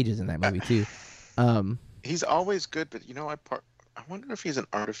Ellen Page is in that movie too. He's always good, but I wonder if he's an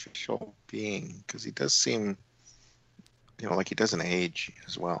artificial being, because he does seem, like he doesn't age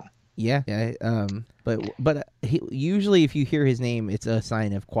as well. Yeah. But usually if you hear his name, it's a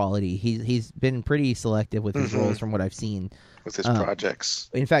sign of quality. He's been pretty selective with his roles from what I've seen. With his projects.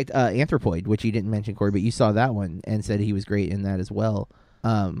 In fact, Anthropoid, which you didn't mention, Corey, but you saw that one and said he was great in that as well.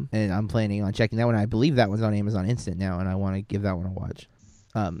 And I'm planning on checking that one. I believe that one's on Amazon Instant now, and I want to give that one a watch.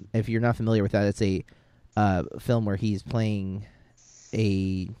 If you're not familiar with that, it's a film where he's playing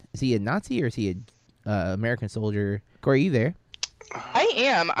is he a Nazi or is he a American soldier? Corey, are you there? I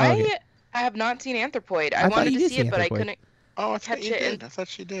am. Oh, okay. I have not seen Anthropoid. I I thought wanted you to did see see it, but I Anthropoid. couldn't. Oh, I Catch thought you it did. I thought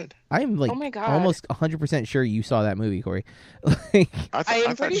she did. I'm like Oh my God. almost 100% sure you saw that movie, Corey. I am I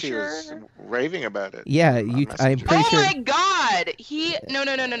thought pretty she was sure- raving about it. Yeah, on I'm Messenger. pretty Oh sure my God!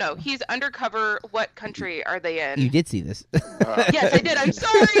 No. He's undercover. What country are they in? you did see this. Yes, I did. I'm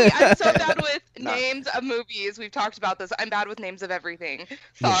sorry. I'm so bad with No. names of movies. We've talked about this. I'm bad with names of everything.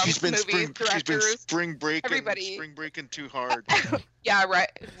 Yeah. She's been movies, directors. spring breaking. everybody. Spring breaking too hard. Yeah, right.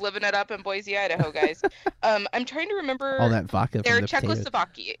 Living it up in Boise, Idaho, guys. I'm trying to remember. All that vodka They're from the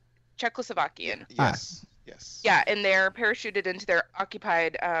potatoes. Czechoslovakian. Yes. Yes. Yeah, and they're parachuted into their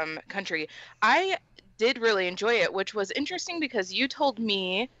occupied country. I did really enjoy it, which was interesting because you told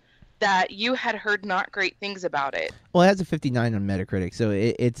me that you had heard not great things about it. Well, it has a 59 on Metacritic, so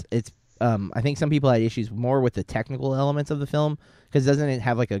it's I think some people had issues more with the technical elements of the film, because doesn't it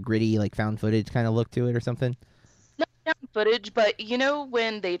have like a gritty, like found footage kind of look to it or something? Not found footage, but you know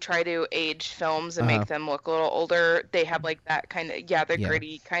when they try to age films and Uh-huh. make them look a little older, they have like that kind of the Yeah.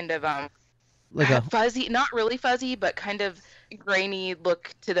 gritty kind of Like a fuzzy, not really fuzzy, but kind of grainy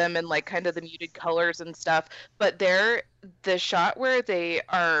look to them, and like kind of the muted colors and stuff. But the shot where they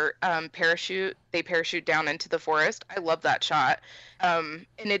are parachute down into the forest. I love that shot, and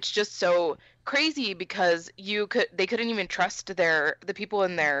it's just so crazy because they couldn't even trust the people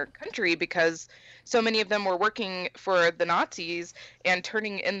in their country, because so many of them were working for the Nazis and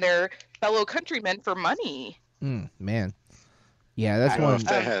turning in their fellow countrymen for money. man. Yeah, that's I don't know one.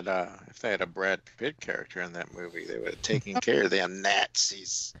 if they had a Brad Pitt character in that movie, they would have taken care of them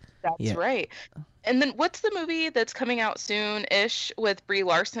Nazis. That's Yeah. right. And then what's the movie that's coming out soon-ish with Brie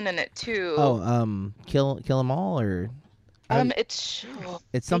Larson in it too? Kill 'Em All, or It's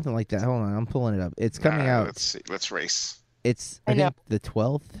it's something like that. Hold on, I'm pulling it up. It's coming out. Let's see. Let's race. It's I I know. think the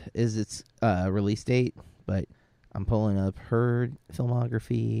 12th is its release date, but I'm pulling up her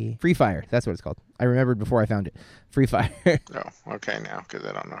filmography. Free Fire, that's what it's called. I remembered before I found it. Free Fire. Oh, okay now, because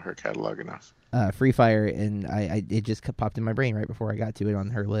I don't know her catalog enough. Free Fire, and it just popped in my brain right before I got to it on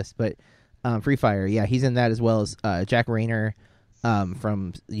her list. But Free Fire, yeah, he's in that, as well as Jack Rayner,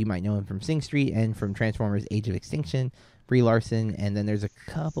 from, you might know him from Sing Street and from Transformers: Age of Extinction. Brie Larson, and then there's a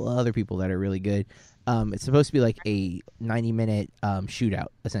couple other people that are really good. It's supposed to be like a 90-minute shootout,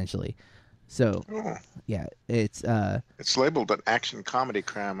 essentially. So Oh, yeah, it's it's labeled an action comedy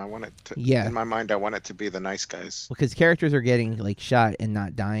crime. I want it to. Yeah. In my mind, I want it to be The Nice Guys. because characters are getting like shot and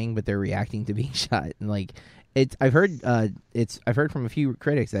not dying, but they're reacting to being shot, and like I've heard from a few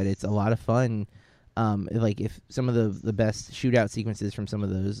critics that it's a lot of fun. Like if some of the best shootout sequences from some of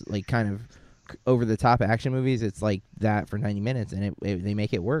those like kind of over the top action movies, it's like that for 90 minutes, and they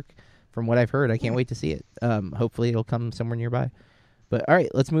make it work. From what I've heard, I can't wait to see it. Hopefully, it'll come somewhere nearby. But all right,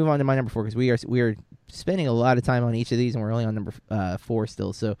 let's move on to my number 4, because we are spending a lot of time on each of these, and we're only on number 4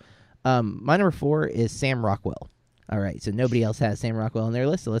 still. So, my number 4 is Sam Rockwell. All right, so nobody else has Sam Rockwell on their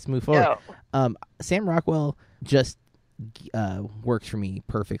list, so let's move forward. Sam Rockwell just works for me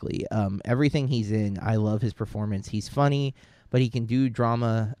perfectly. Everything he's in, I love his performance. He's funny, but he can do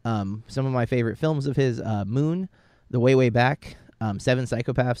drama. Some of my favorite films of his, Moon, The Way Back, Seven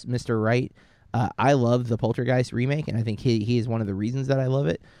Psychopaths, Mr. Right. I love the Poltergeist remake, and I think he is one of the reasons that I love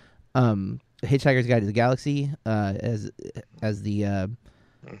it. Hitchhiker's Guide to the Galaxy, as the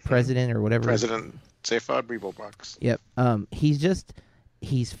president or whatever. President Zaphod Beeblebrox. Yep.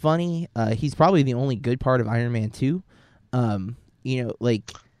 He's funny. He's probably the only good part of Iron Man 2.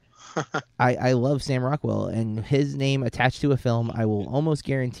 Like I love Sam Rockwell, and his name attached to a film, I will almost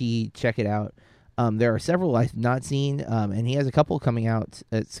guarantee check it out. There are several I've not seen, and he has a couple coming out,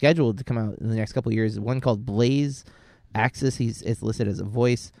 scheduled to come out in the next couple of years. One called Blaze Axis. It's listed as a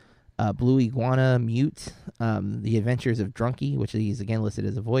voice. Blue Iguana, Mute, The Adventures of Drunky, which he's again listed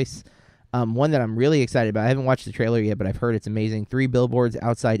as a voice. One that I'm really excited about. I haven't watched the trailer yet, but I've heard it's amazing. 3 Billboards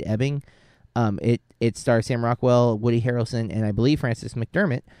Outside Ebbing. It stars Sam Rockwell, Woody Harrelson, and I believe Frances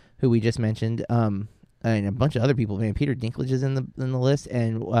McDermott, who we just mentioned. and a bunch of other people. Man, Peter Dinklage is in the list,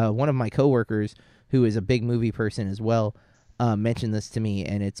 and one of my coworkers who is a big movie person as well mentioned this to me,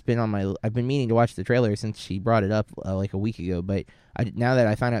 and it's been on my. I've been meaning to watch the trailer since she brought it up like a week ago, but now that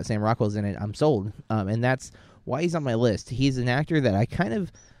I found out Sam Rockwell's in it, I'm sold, and that's why he's on my list. He's an actor that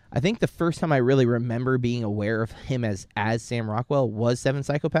I think the first time I really remember being aware of him as Sam Rockwell was Seven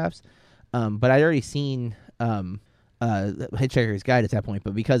Psychopaths, but I'd already seen Hitchhiker's Guide at that point,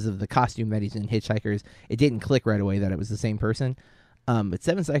 but because of the costume that he's in Hitchhikers, it didn't click right away that it was the same person. But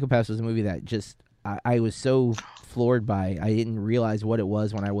Seven Psychopaths was a movie that just I was so floored by. I didn't realize what it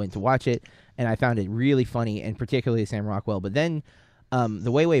was when I went to watch it, and I found it really funny, and particularly Sam Rockwell. But then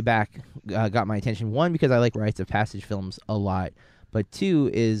The Way Back got my attention, one, because I like rites of passage films a lot, but two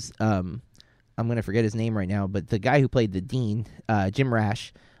is I'm going to forget his name right now, but the guy who played the Dean, Jim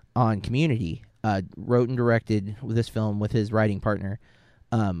Rash, on Community, wrote and directed this film with his writing partner.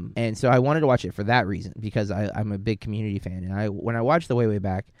 And so I wanted to watch it for that reason, because I'm a big Community fan. And when I watched The Way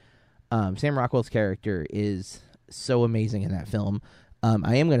Back, Sam Rockwell's character is so amazing in that film.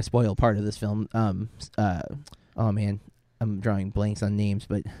 I am going to spoil part of this film. Oh, man, I'm drawing blanks on names,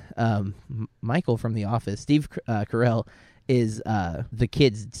 but Michael from The Office, Steve Carell, is the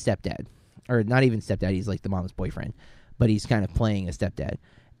kid's stepdad. Or not even stepdad, he's like the mom's boyfriend, but he's kind of playing a stepdad.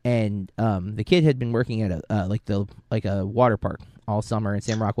 And the kid had been working at a water park all summer, and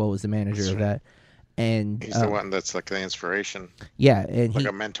Sam Rockwell was the manager of that. And he's the one that's like the inspiration. Yeah, and like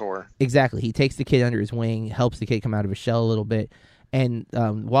a mentor. Exactly. He takes the kid under his wing, helps the kid come out of his shell a little bit. And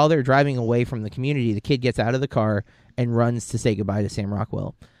while they're driving away from the community, the kid gets out of the car and runs to say goodbye to Sam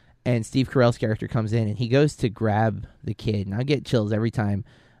Rockwell. And Steve Carell's character comes in, and he goes to grab the kid. And I get chills every time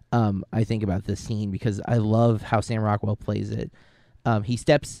I think about this scene, because I love how Sam Rockwell plays it. He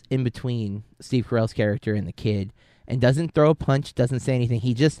steps in between Steve Carell's character and the kid and doesn't throw a punch, doesn't say anything.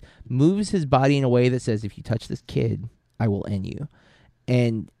 He just moves his body in a way that says, if you touch this kid, I will end you.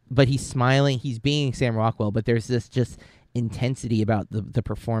 But he's smiling. He's being Sam Rockwell, but there's this just intensity about the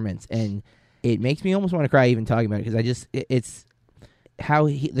performance. And it makes me almost want to cry even talking about it, because it's how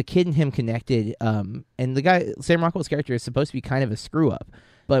the kid and him connected. And the guy, Sam Rockwell's character, is supposed to be kind of a screw-up.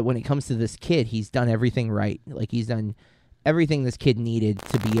 But when it comes to this kid, he's done everything right. Like, he's done everything this kid needed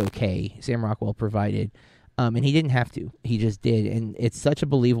to be okay. Sam Rockwell provided. And he didn't have to. He just did. And it's such a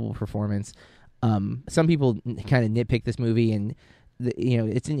believable performance. Some people kind of nitpick this movie, and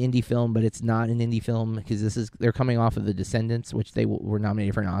it's an indie film, but it's not an indie film, because they're coming off of The Descendants, which they were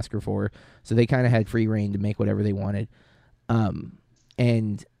nominated for an Oscar for. So they kind of had free reign to make whatever they wanted.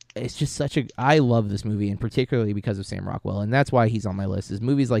 And it's just I love this movie, and particularly because of Sam Rockwell, and that's why he's on my list. Is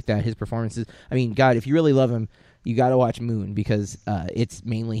movies like that, his performances. I mean, God, if you really love him, you got to watch Moon, because it's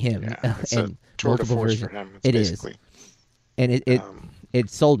mainly him. Yeah, it's and a tour de force for him. It is, and it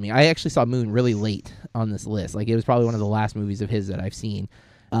sold me. I actually saw Moon really late on this list. Like, it was probably one of the last movies of his that I've seen,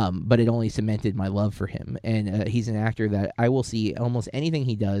 but it only cemented my love for him. And he's an actor that I will see almost anything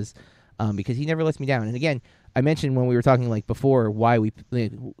he does, because he never lets me down. And again, I mentioned when we were talking before why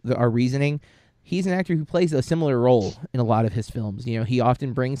our reasoning. He's an actor who plays a similar role in a lot of his films. He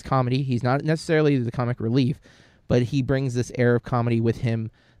often brings comedy. He's not necessarily the comic relief, but he brings this air of comedy with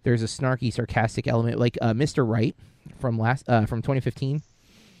him. There's a snarky, sarcastic element, like Mr. Right from 2015,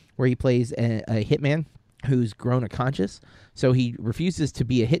 where he plays a hitman who's grown a conscience. So he refuses to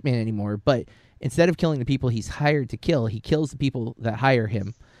be a hitman anymore, but instead of killing the people he's hired to kill, he kills the people that hire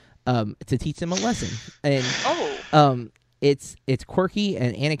him to teach them a lesson. And it's quirky,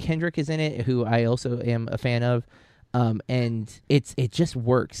 and Anna Kendrick is in it, who I also am a fan of. And it just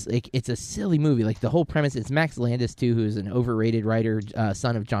works. Like, it's a silly movie. Like, the whole premise, it's Max Landis too, who's an overrated writer,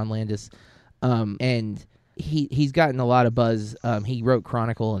 son of John Landis. And he's gotten a lot of buzz. He wrote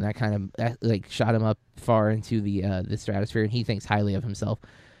Chronicle, and that kind of shot him up far into the stratosphere, and he thinks highly of himself.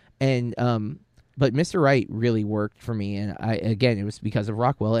 And but Mr. Right really worked for me, and it was because of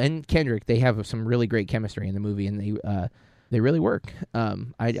Rockwell and Kendrick. They have some really great chemistry in the movie, and they really work.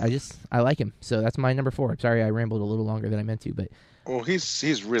 I like him, so that's my number 4. I'm sorry I rambled a little longer than I meant to, but well,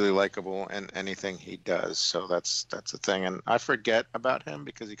 he's really likable in anything he does, so that's the thing. And I forget about him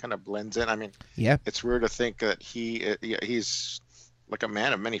because he kind of blends in. I mean, yeah, it's weird to think that he's like a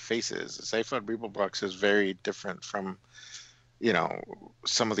man of many faces. Seyfried Beeblebrox is very different from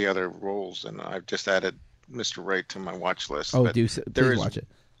some of the other roles, and I've just added Mr. Right to my watch list. Oh, please watch it.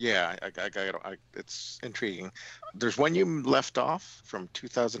 Yeah, it's intriguing. There's one you left off from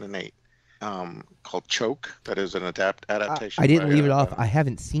 2008 called Choke. That is an adaptation. I didn't leave it off. I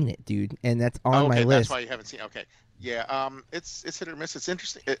haven't seen it, dude, and that's on my list. That's why you haven't seen it. Okay. Yeah, it's hit or miss. It's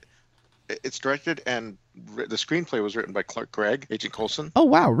interesting. It's directed and the screenplay was written by Clark Gregg, Agent Coulson, Oh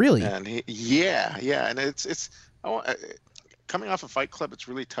wow, really? and yeah, and it's coming off of Fight Club. It's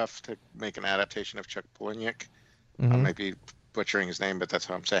really tough to make an adaptation of Chuck Palahniuk. I Mhm. might be butchering his name, but that's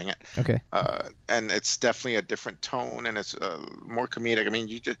how I'm saying it. Okay. And it's definitely a different tone, and it's more comedic. I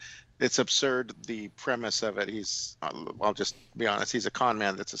mean, it's absurd. The premise of it. I'll just be honest. He's a con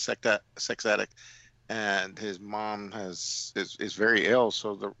man that's a sex addict, and his mom is very ill.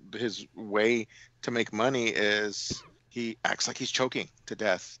 So his way to make money is he acts like he's choking to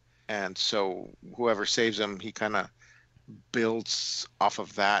death, and so whoever saves him, he kind of builds off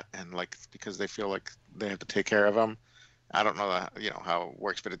of that, and like because they feel like they have to take care of him. I don't know how it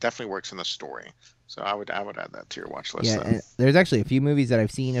works, but it definitely works in the story. So I would add that to your watch list. Yeah, and there's actually a few movies that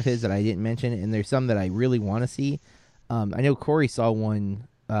I've seen of his that I didn't mention, and there's some that I really want to see. I know Corey saw one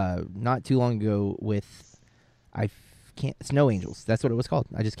not too long ago with Snow Angels. That's what it was called.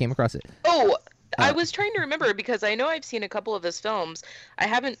 I just came across it. Oh, I was trying to remember because I know I've seen a couple of his films. I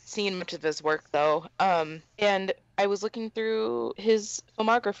haven't seen much of his work though. And I was looking through his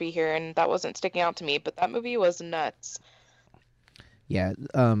filmography here, and that wasn't sticking out to me. But that movie was nuts. Yeah,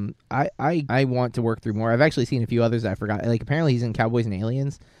 I want to work through more. I've actually seen a few others that I forgot. Like apparently he's in Cowboys and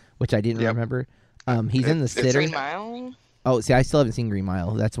Aliens, which I didn't remember. He's in The Sitter. Green Mile. Oh, see, I still haven't seen Green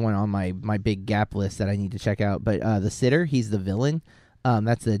Mile. That's one on my big gap list that I need to check out. But The Sitter, he's the villain.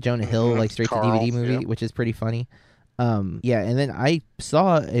 That's the Jonah Hill like straight to DVD movie, which is pretty funny. Yeah, and then I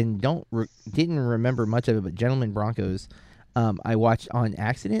saw and didn't remember much of it, but Gentlemen Broncos, I watched on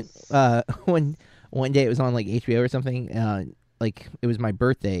accident. When one day it was on like HBO or something. Like it was my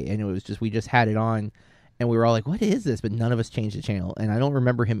birthday, and it was we just had it on, and we were all like, "What is this?" But none of us changed the channel, and I don't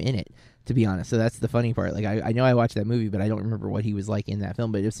remember him in it, to be honest. So that's the funny part. Like I know I watched that movie, but I don't remember what he was like in that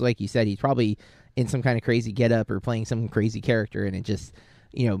film. But it's like you said, he's probably in some kind of crazy getup or playing some crazy character, and it just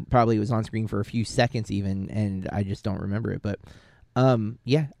probably was on screen for a few seconds even, and I just don't remember it. But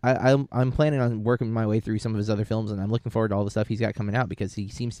yeah, I'm planning on working my way through some of his other films, and I'm looking forward to all the stuff he's got coming out because he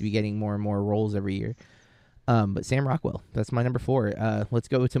seems to be getting more and more roles every year. But Sam Rockwell, that's my number 4. Let's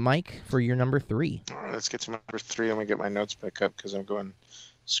go to Mike for your number 3. All right, let's get to my number 3. Let me get my notes back up because I'm going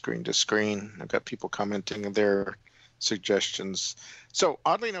screen to screen. I've got people commenting their suggestions. So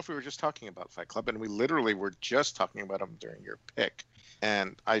oddly enough, we were just talking about Fight Club, and we literally were just talking about him during your pick.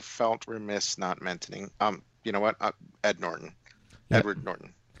 And I felt remiss not mentioning. You know what? Ed Norton, Yep. Edward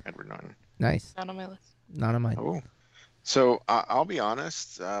Norton. Nice. Not on my list. Not on mine. Oh. So I'll be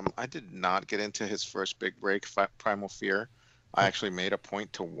honest, I did not get into his first big break, Primal Fear. I actually made a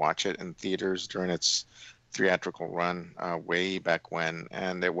point to watch it in theaters during its theatrical run way back when,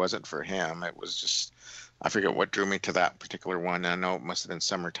 and it wasn't for him. It was just, I forget what drew me to that particular one. I know it must have been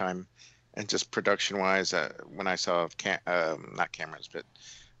summertime, and just production-wise, when I saw not cameras, but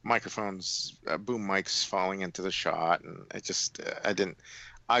microphones, boom mics falling into the shot, and it just, I didn't.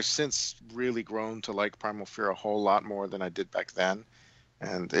 I've since really grown to like Primal Fear a whole lot more than I did back then,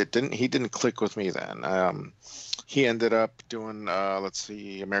 and he didn't click with me then. He ended up doing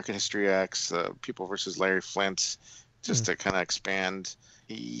American History X, People versus Larry Flint, just to kind of expand.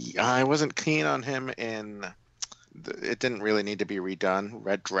 I wasn't keen on him it didn't really need to be redone.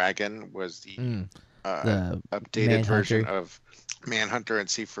 Red Dragon was the updated version of Manhunter, and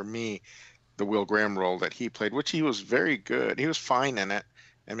see, for me, the Will Graham role that he played, which he was very good. He was fine in it.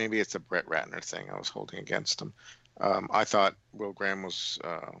 And maybe it's a Brett Ratner thing I was holding against him. I thought Will Graham was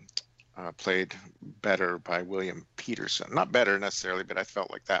played better by William Peterson. Not better necessarily, but I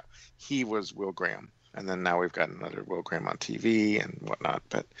felt like that. He was Will Graham. And then now we've got another Will Graham on TV and whatnot.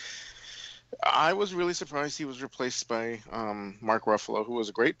 But I was really surprised he was replaced by Mark Ruffalo, who was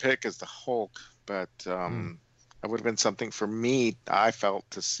a great pick as the Hulk. But it would have been something for me, I felt,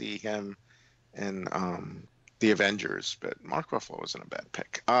 to see him in the Avengers, but Mark Ruffalo wasn't a bad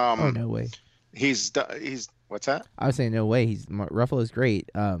pick. Oh, no way. He's what's that? I was saying no way. Ruffalo's great.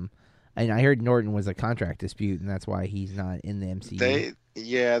 And I heard Norton was a contract dispute, and that's why he's not in the MCU.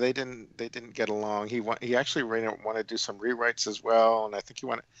 They didn't get along. He actually wanted to do some rewrites as well, and I think he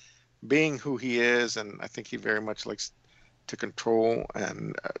wanted, being who he is, and I think he very much likes to control.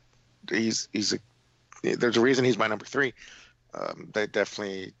 And there's a reason he's my number 3.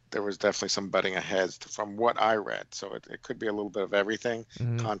 There was definitely some butting of heads from what I read. So it could be a little bit of everything,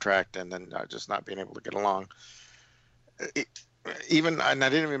 contract, and then just not being able to get along. And I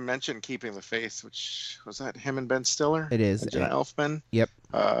didn't even mention Keeping the Faith, which was that him and Ben Stiller? It is. Jenna Elfman. Yep.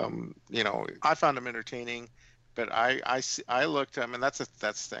 I found him entertaining, but I looked at him, and that's the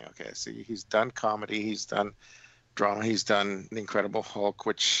thing. Okay, see, he's done comedy, he's done drama, he's done The Incredible Hulk,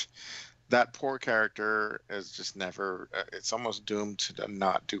 which that poor character is just never. It's almost doomed to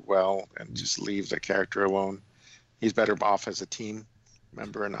not do well and just leave the character alone. He's better off as a team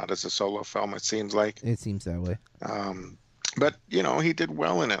member and not as a solo film. It seems like. It seems that way. But he did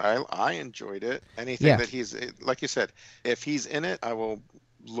well in it. I enjoyed it. Anything that he's, like you said, if he's in it, I will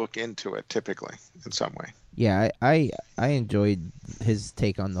look into it typically in some way. Yeah, I enjoyed his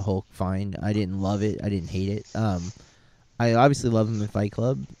take on the Hulk fine. I didn't love it. I didn't hate it. I obviously love him in Fight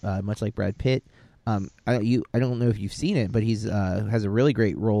Club, much like Brad Pitt. I don't know if you've seen it, but he's has a really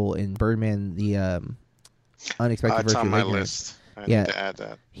great role in Birdman, the Unexpected It's Virtue on of my Ignorance. list. I need to add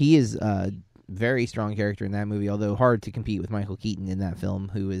that. He is a very strong character in that movie, although hard to compete with Michael Keaton in that film,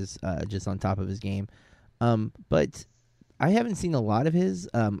 who is just on top of his game. But I haven't seen a lot of his.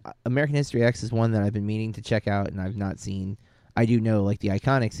 American History X is one that I've been meaning to check out, and I've not seen. I do know like the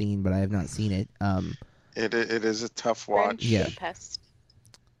iconic scene, but I have not seen it. It is a tough watch. Yeah. Budapest.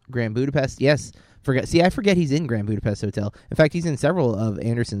 Grand Budapest, yes. I forget he's in Grand Budapest Hotel. In fact, he's in several of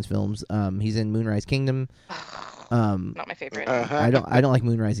Anderson's films. He's in Moonrise Kingdom. Not my favorite. I don't like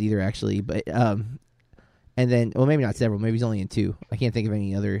Moonrise either, actually. But and then, well, maybe not several. Maybe he's only in 2. I can't think of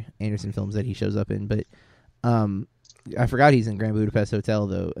any other Anderson films that he shows up in. But I forgot he's in Grand Budapest Hotel,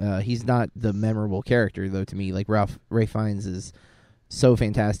 though. He's not the memorable character, though, to me. Like Ralph Fiennes is so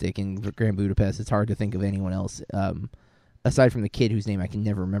fantastic in Grand Budapest. It's hard to think of anyone else aside from the kid whose name I can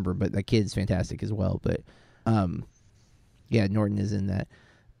never remember. But that kid's fantastic as well. But yeah, Norton is in that.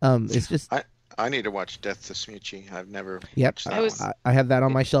 It's just. I need to watch Death to Smoochy. I've never Yep, watched that one. I have that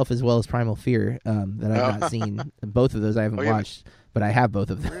on my shelf as well as Primal Fear that I've not seen. Both of those I haven't watched, but I have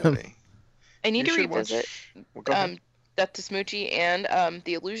both of them. Really? I need You to should revisit Go ahead. Death to Smoochy and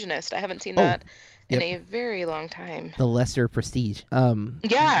The Illusionist. I haven't seen that in a very long time. The Lesser Prestige.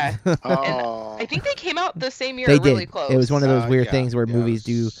 Yeah. Oh. I think they came out the same year, They really did. close. It was one of those weird yeah, things where yeah, movies it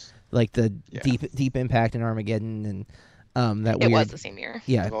do was- like the Yeah. deep impact and Armageddon and that It weird. was the same year.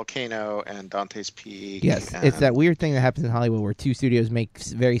 Yeah. Volcano and Dante's Peak. Yes, and it's that weird thing that happens in Hollywood where two studios make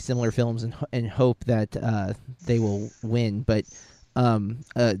very similar films and hope that they will win, but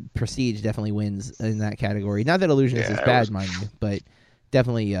Prestige definitely wins in that category. Not that Illusionist Yeah, is it bad, was- mind you, but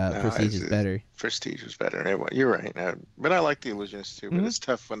definitely Prestige is better. Prestige was better. You're right. But I like The Illusionist too. But Mhm. it's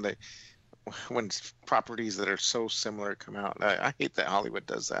tough when properties that are so similar come out. I hate that Hollywood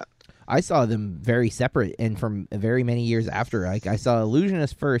does that. I saw them very separate and from very many years after. Like I saw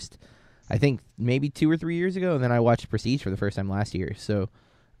Illusionist first, I think maybe 2 or 3 years ago, and then I watched Prestige for the first time last year. So,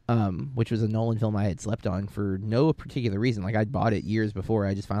 which was a Nolan film I had slept on for no particular reason. Like I'd bought it years before.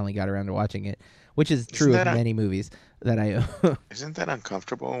 I just finally got around to watching it, which is true of many movies that I. Isn't that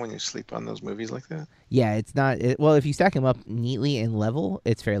uncomfortable when you sleep on those movies like that? Yeah, it's not. Well, if you stack them up neatly and level,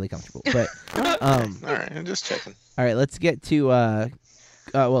 it's fairly comfortable. But All right, I'm just checking. all right, let's get to.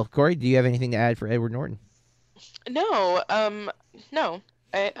 Well, Corey, do you have anything to add for Edward Norton? No, no.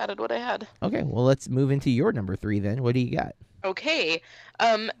 I added what I had. Okay, well, let's move into your number 3 then. What do you got? Okay.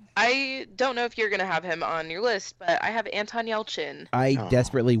 I don't know if you're gonna have him on your list, but I have Anton Yelchin. I Oh.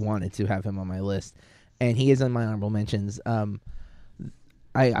 desperately wanted to have him on my list, and he is on my honorable mentions.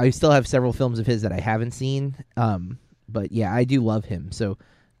 I still have several films of his that I haven't seen, but yeah, I do love him. So,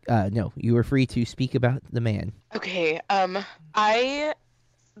 no, you are free to speak about the man. Okay.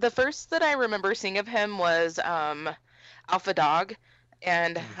 The first that I remember seeing of him was Alpha Dog,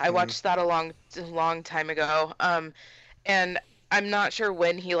 and I Mhm. watched that a long time ago. And I'm not sure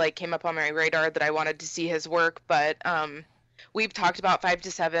when he came up on my radar that I wanted to see his work, but we've talked about 5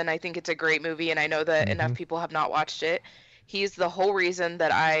 to 7. I think it's a great movie, and I know that enough people have not watched it. He's the whole reason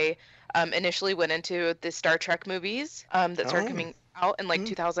that I initially went into the Star Trek movies that started coming out in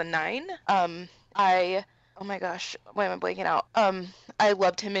 2009. Oh my gosh, why am I blanking out? I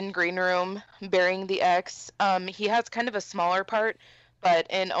loved him in Green Room, Burying the X. He has kind of a smaller part, but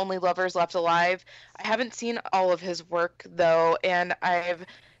in Only Lovers Left Alive. I haven't seen all of his work though, and I've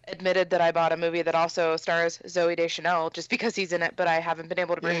admitted that I bought a movie that also stars Zooey Deschanel just because he's in it, but I haven't been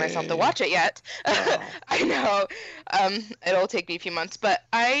able to bring myself to watch it yet. Oh. I know. It'll take me a few months, but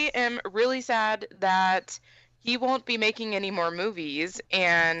I am really sad that he won't be making any more movies,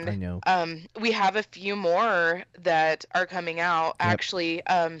 and I know. we have a few more that are coming out actually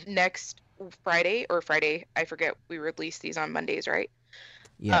next Friday, I forget, we release these on Mondays, right?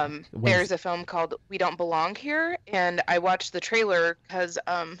 Yeah. There's a film called We Don't Belong Here, and I watched the trailer because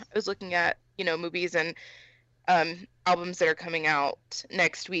I was looking at movies and albums that are coming out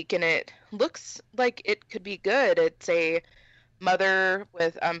next week, and it looks like it could be good. It's a mother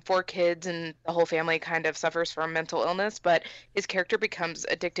with 4 kids, and the whole family kind of suffers from mental illness, but his character becomes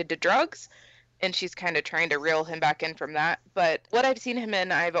addicted to drugs, and she's kind of trying to reel him back in from that. But what I've seen him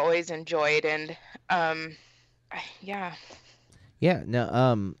in, I've always enjoyed, and yeah. Yeah,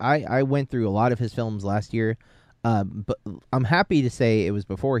 no, I went through a lot of his films last year, but I'm happy to say it was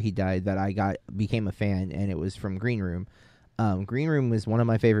before he died that I became a fan, and it was from Green Room. Green Room was one of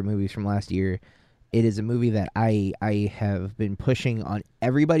my favorite movies from last year. It is a movie that I have been pushing on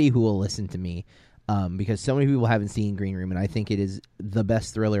everybody who will listen to me, because so many people haven't seen Green Room, and I think it is the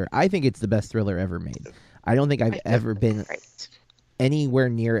best thriller. I think it's the best thriller ever made. I don't think I've ever been anywhere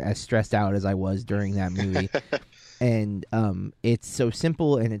near as stressed out as I was during that movie. And it's so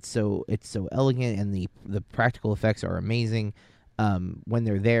simple, and it's so elegant, and the practical effects are amazing when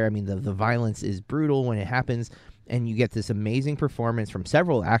they're there. I mean, the violence is brutal when it happens, and you get this amazing performance from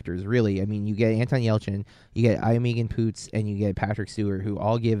several actors, really. I mean, you get Anton Yelchin, you get Imogen Poots, and you get Patrick Stewart, who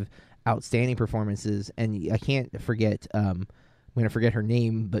all give outstanding performances. And I can't forget, I'm going to forget her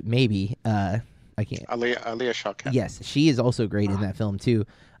name, but maybe, I can't. Alia Shawkat. Yes, she is also great in that film, too.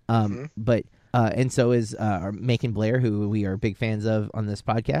 But... and so is Macon Blair, who we are big fans of on this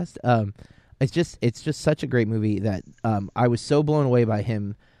podcast. It's just such a great movie that I was so blown away by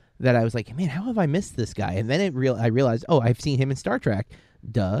him that I was like, man, how have I missed this guy? And then I realized, oh, I've seen him in Star Trek,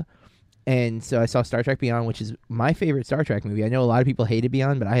 duh. And so I saw Star Trek Beyond, which is my favorite Star Trek movie. I know a lot of people hated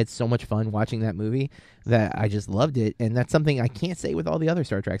Beyond, but I had so much fun watching that movie that I just loved it. And that's something I can't say with all the other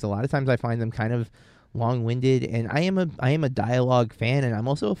Star Treks. A lot of times I find them kind of long-winded, and I am a dialogue fan, and I'm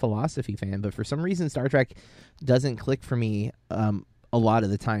also a philosophy fan, but for some reason Star Trek doesn't click for me a lot of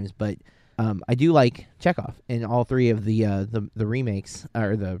the times. But I do like Chekhov in all three of the remakes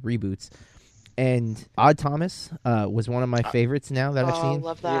or the reboots. And Odd Thomas was one of my favorites now that I've seen.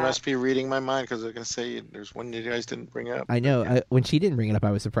 Love that. You must be reading my mind, because I was going to say there's one you guys didn't bring up. I know. When she didn't bring it up,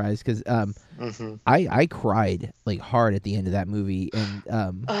 I was surprised, because I cried like hard at the end of that movie,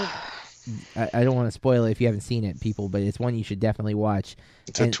 and I don't want to spoil it if you haven't seen it, people, but it's one you should definitely watch.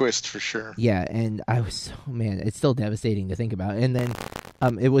 It's a twist for sure. Yeah, and I was it's still devastating to think about. And then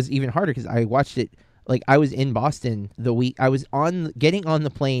it was even harder because I watched it, like, I was in Boston the week I was getting on the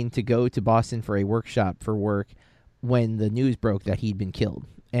plane to go to Boston for a workshop for work when the news broke that he'd been killed.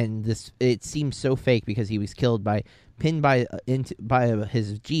 And it seemed so fake because he was killed pinned by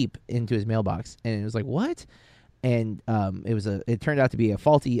his Jeep into his mailbox, and it was like, what? And it turned out to be a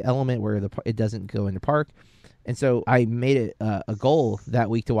faulty element where it doesn't go into park. And so I made it a goal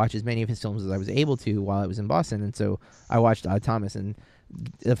that week to watch as many of his films as I was able to while I was in Boston. And so I watched Odd Thomas, and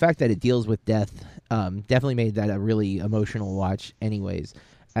the fact that it deals with death definitely made that a really emotional watch anyways,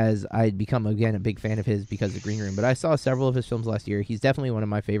 as I'd become, again, a big fan of his because of Green Room. But I saw several of his films last year. He's definitely one of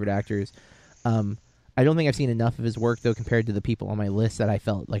my favorite actors. I don't think I've seen enough of his work, though, compared to the people on my list that I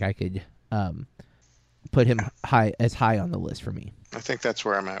felt like I could put him high on the list for me. I think that's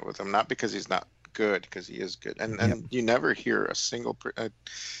where I'm at with him. Not because he's not good, because he is good. And you never hear a single... I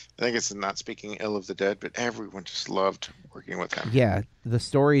think it's not speaking ill of the dead, but everyone just loved working with him. Yeah, the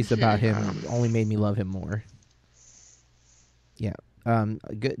stories about him only made me love him more. Yeah,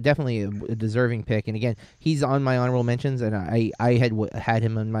 definitely a deserving pick. And again, he's on my honorable mentions, and I had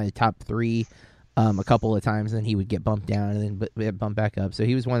him in my top 3 a couple of times, and then he would get bumped down and then bump back up. So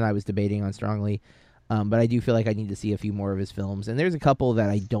he was one that I was debating on strongly. But I do feel like I need to see a few more of his films. And there's a couple that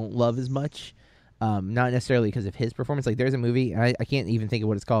I don't love as much, not necessarily because of his performance. Like, there's a movie, I can't even think of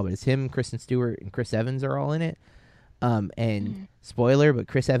what it's called, but it's him, Kristen Stewart, and Chris Evans are all in it. Spoiler, but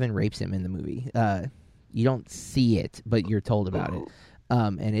Chris Evans rapes him in the movie. You don't see it, but you're told about it.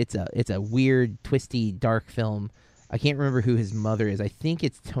 And it's a weird, twisty, dark film. I can't remember who his mother is. I think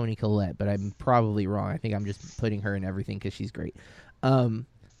it's Toni Collette, but I'm probably wrong. I think I'm just putting her in everything because she's great.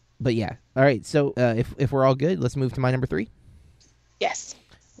 But yeah. All right. So if we're all good, let's move to my number 3. Yes.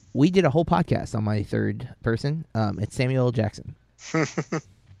 We did a whole podcast on my third person. It's Samuel L. Jackson.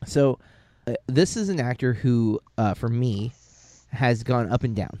 So this is an actor who, for me, has gone up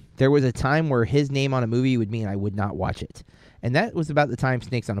and down. There was a time where his name on a movie would mean I would not watch it. And that was about the time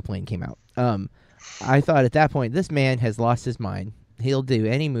Snakes on a Plane came out. I thought at that point, this man has lost his mind. He'll do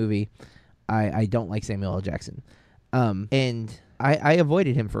any movie. I don't like Samuel L. Jackson. And I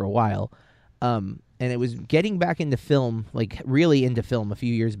avoided him for a while. And it was getting back into film, like really into film a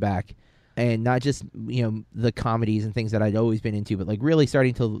few years back. And not just, the comedies and things that I'd always been into, but like really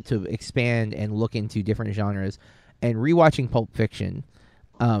starting to expand and look into different genres. And rewatching Pulp Fiction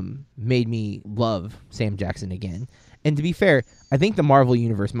made me love Sam Jackson again. And to be fair, I think the Marvel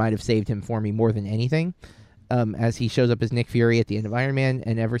Universe might have saved him for me more than anything, as he shows up as Nick Fury at the end of Iron Man.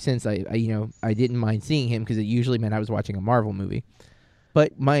 And ever since, I didn't mind seeing him because it usually meant I was watching a Marvel movie.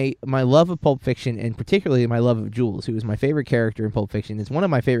 But my love of Pulp Fiction, and particularly my love of Jules, who is my favorite character in Pulp Fiction, is one of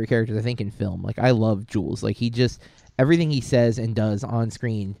my favorite characters, I think, in film. Like, I love Jules. Like, everything he says and does on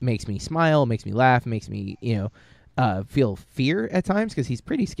screen makes me smile, makes me laugh, makes me, feel fear at times, because he's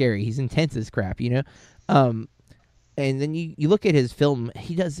pretty scary. He's intense as crap, And then you look at his film,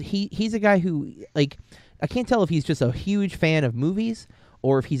 he's a guy who, like, I can't tell if he's just a huge fan of movies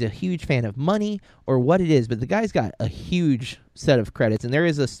or if he's a huge fan of money or what it is, but the guy's got a huge set of credits, and there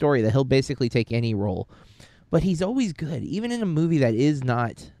is a story that he'll basically take any role. But he's always good, even in a movie that is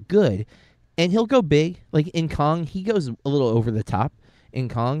not good. And he'll go big. Like in Kong, he goes a little over the top in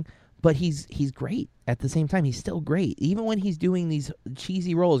Kong, but he's great at the same time. He's still great, even when he's doing these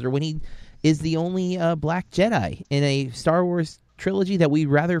cheesy roles, or when he is the only Black Jedi in a Star Wars trilogy that we'd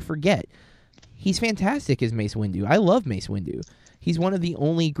rather forget. He's fantastic as Mace Windu. I love Mace Windu. He's one of the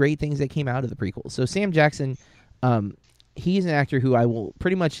only great things that came out of the prequels. So Sam Jackson, he's an actor who I will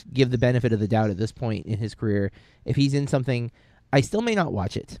pretty much give the benefit of the doubt at this point in his career. If he's in something, I still may not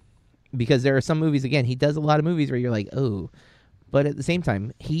watch it, because there are some movies, again, he does a lot of movies where you're like, oh. But at the same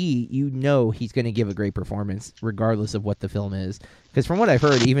time, he's going to give a great performance regardless of what the film is. Because from what I've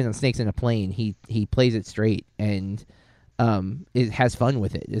heard, even on Snakes in a Plane, he plays it straight and it has fun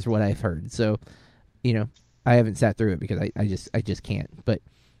with it, is what I've heard. So, I haven't sat through it because I just can't. But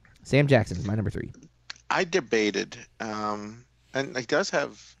Sam Jackson is my number 3. I debated, and he does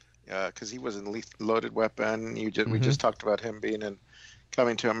have, because he was in Loaded Weapon. We just talked about him being in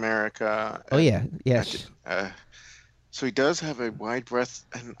Coming to America. Oh yeah, yes. So he does have a wide breadth,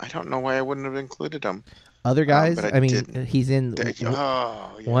 and I don't know why I wouldn't have included him. Other guys, he's in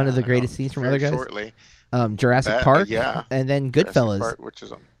one of the greatest scenes from Other Guys. Shortly. Jurassic Park, and then Goodfellas. Park, which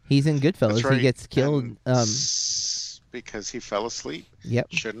is he's in Goodfellas. Right. He gets killed because he fell asleep. Yep.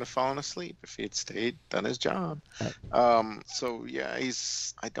 Shouldn't have fallen asleep. If he had stayed, done his job. So yeah,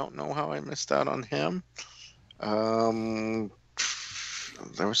 I don't know how I missed out on him.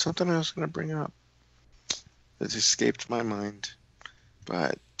 There was something I was going to bring up that escaped my mind,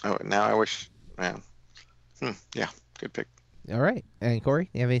 but now I wish. Yeah, good pick. All right, and Corey,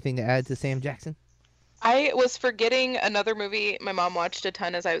 you have anything to add to Sam Jackson? I was forgetting another movie my mom watched a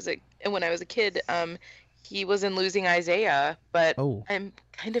ton when I was a kid. He was in Losing Isaiah, but I'm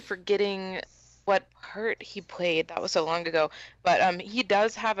kind of forgetting what part he played. That was so long ago. But he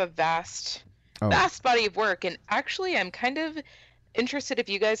does have a vast body of work, and actually, I'm kind of interested if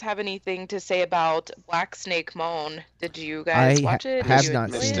you guys have anything to say about Black Snake Moan. Did you guys watch it? Have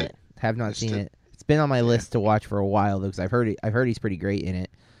not seen it. Have not seen it. It's been on my list to watch for a while though, because I've heard he's pretty great in it.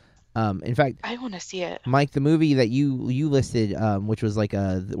 In fact, I want to see it. Mike, the movie that you listed, which was like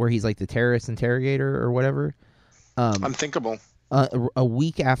where he's like the terrorist interrogator or whatever. Unthinkable. A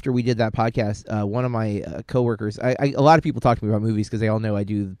week after we did that podcast, one of my coworkers, a lot of people talk to me about movies because they all know I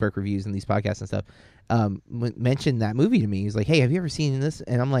do Burke reviews and these podcasts and stuff. Mentioned that movie to me. He's like, "Hey, have you ever seen this?"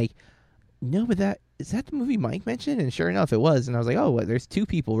 And I'm like, "No, but is that the movie Mike mentioned?" And sure enough, it was. And I was like, "Oh, there's 2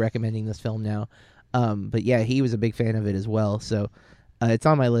 people recommending this film now." But yeah, he was a big fan of it as well. So it's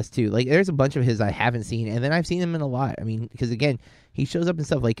on my list too. Like, there's a bunch of his I haven't seen, and then I've seen him in a lot. I mean, because again, he shows up in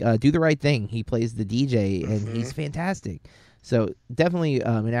stuff like Do the Right Thing. He plays the DJ, and he's fantastic. So definitely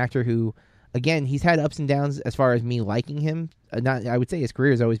an actor who, again, he's had ups and downs as far as me liking him. I would say his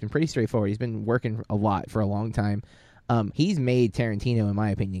career has always been pretty straightforward. He's been working a lot for a long time. He's made Tarantino, in my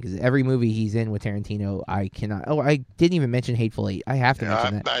opinion, because every movie he's in with Tarantino, I cannot. Oh, I didn't even mention Hateful Eight. I have to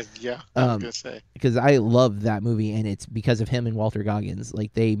mention that. I was gonna say, because I love that movie, and it's because of him and Walter Goggins.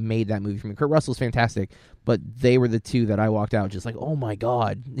 Like, they made that movie for me. Kurt Russell's fantastic, but they were the 2 that I walked out just like, oh my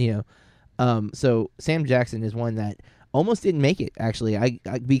god, So Sam Jackson is one that almost didn't make it, actually. I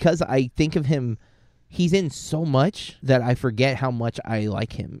because I think of him, he's in so much that I forget how much I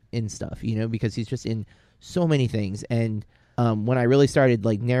like him in stuff, because he's just in so many things. And when I really started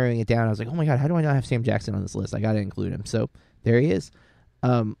like narrowing it down, I was like, oh my god, how do I not have Sam Jackson on this list? I got to include him. So there he is.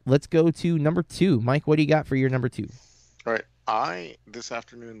 Let's go to number 2. Mike, what do you got for your number 2? All right. I, this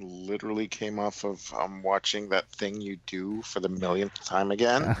afternoon, literally came off of watching That Thing You Do for the millionth time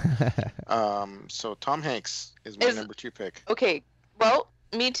again. So Tom Hanks is my number 2 pick. Okay. Well,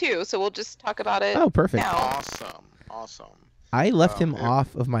 me too. So we'll just talk about it. Oh, perfect. Now. Awesome. I left him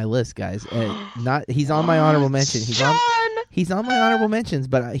off of my list, guys. He's on my honorable mention. He's on my honorable mentions,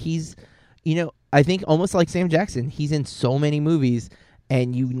 but he's, I think almost like Sam Jackson, he's in so many movies,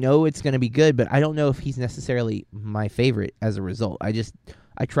 and it's going to be good, but I don't know if he's necessarily my favorite as a result. I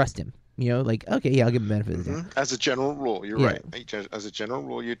trust him. You know, like, okay, yeah, I'll give him benefit of the doubt. As a general rule, you're Yeah. right. As a general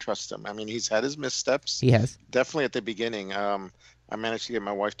rule, you trust him. I mean, he's had his missteps. He has. Definitely at the beginning. I managed to get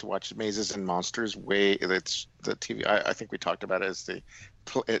my wife to watch Mazes and Monsters. It's the TV. I think we talked about it as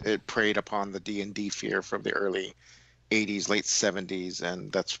it preyed upon the D&D fear from the early 80s, late 70s,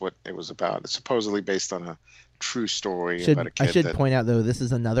 and that's what it was about. It's supposedly based on a true story about a kid. I should point out, though, this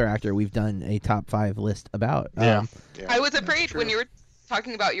is another actor we've done a top 5 list about. Yeah. I was afraid True. when you were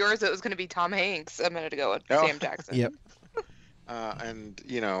talking about yours, it was going to be Tom Hanks a minute ago with Oh. Sam Jackson. Yep. And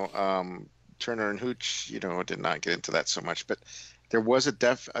Turner and Hooch, did not get into that so much, but there was a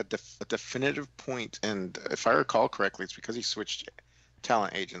definitive point, and if I recall correctly, it's because he switched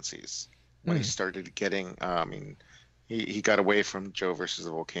talent agencies when he started getting. He got away from Joe versus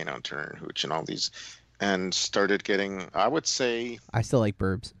the Volcano and Turner and Hooch and all these, and started getting. I would say. I still like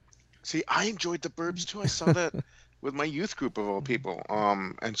Burbs. See, I enjoyed the Burbs too. I saw that with my youth group of all people,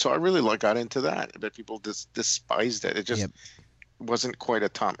 and so I really got into that. But people despised it. It just wasn't quite a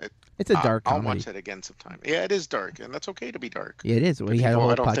Tom. It's a dark I'll comedy. watch it again sometime. Yeah, it is dark, and that's okay to be dark. Yeah, it is. But We had a people,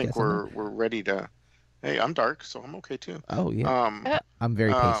 whole I don't podcast think on that. we're ready to. Hey, I'm dark, so I'm okay too. Oh, yeah. I'm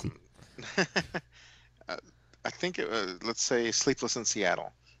very pasty. I think let's say Sleepless in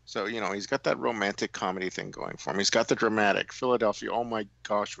Seattle. So he's got that romantic comedy thing going for him. He's got the dramatic Philadelphia. Oh my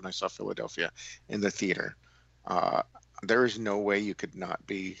gosh, when I saw Philadelphia in the theater, there is no way you could not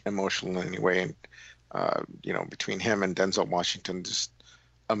be emotional in any way. And between him and Denzel Washington, just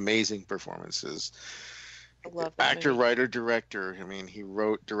amazing performances. I love that Actor, movie. writer, director. I mean, he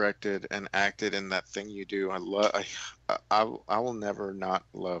wrote, directed, and acted in That Thing You Do. I will never not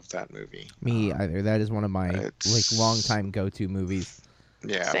love that movie. Me either. That is one of my long time go-to movies.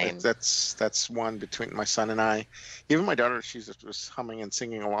 Yeah, Same. that's one between my son and I. Even my daughter, she was humming and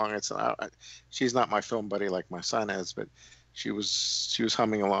singing along. She's not my film buddy like my son is, but she was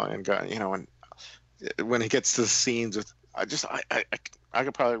humming along and got and when it gets to the scenes with I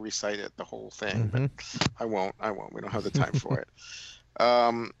could probably recite it the whole thing, but I won't. We don't have the time for it.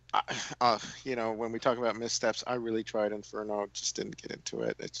 When we talk about missteps, I really tried Inferno, just didn't get into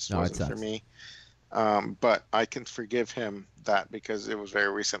it. It just wasn't for me. But I can forgive him that because it was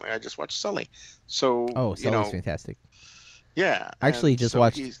very recently. I just watched Sully. So Sully's fantastic. Yeah. I actually just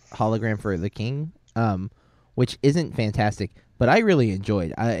watched Hologram for the King, which isn't fantastic, but I really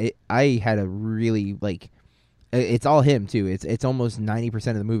enjoyed. I had a really it's all him too. It's almost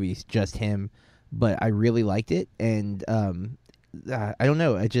 90% of the movie is just him, but I really liked it, and I don't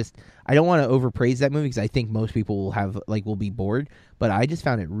know. I don't want to overpraise that movie because I think most people will be bored, but I just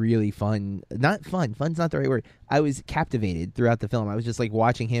found it really fun. Not fun. Fun's not the right word. I was captivated throughout the film. I was just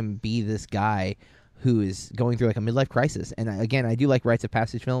watching him be this guy who is going through a midlife crisis. And I do like rites of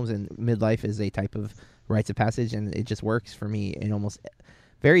passage films, and midlife is a type of rites of passage, and it just works for me. And almost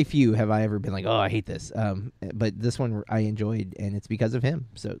very few have I ever been like, oh, I hate this. But this one I enjoyed, and it's because of him.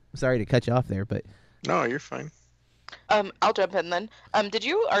 So sorry to cut you off there, but no, you're fine. I'll jump in then. Did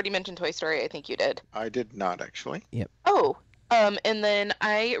you already mention Toy Story? I think you did. I did not actually. Yep. Oh, and then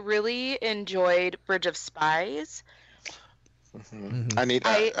I really enjoyed Bridge of Spies.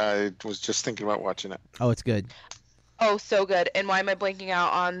 I was just thinking about watching it. Oh, it's good. Oh, so good. And why am I blanking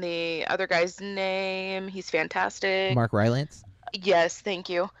out on the other guy's name? He's fantastic. Mark Rylance? Yes, thank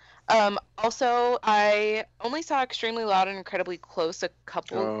you. Also, I only saw Extremely Loud and Incredibly Close a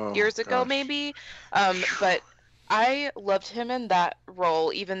couple years ago, maybe. But I loved him in that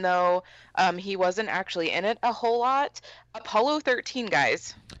role, even though he wasn't actually in it a whole lot. Apollo 13,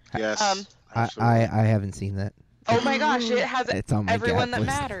 guys. Yes. I haven't seen that. Oh my gosh, it has It's on my everyone gap that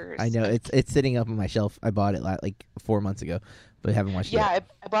list. matters. I know it's sitting up on my shelf. I bought it 4 months ago, but haven't watched it yet. Yeah,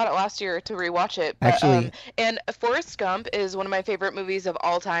 I bought it last year to rewatch it. But, Actually, and Forrest Gump is one of my favorite movies of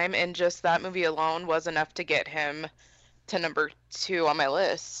all time, and just that movie alone was enough to get him to number 2 on my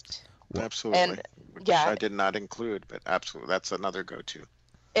list. Absolutely. And, Which yeah. I did not include, but absolutely, that's another go-to.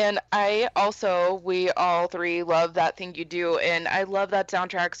 And we all three love That Thing You Do, and I love that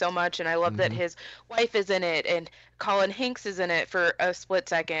soundtrack so much, and I love that his wife is in it, and Colin Hanks is in it for a split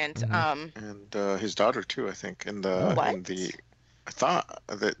second. And his daughter too, I think. I thought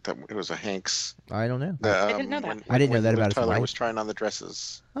that it was a Hanks. I don't know. I didn't know that. I didn't know that about his Tyler wife. was trying on the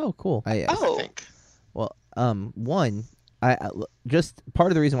dresses. Oh, cool. I think. Well, one, I just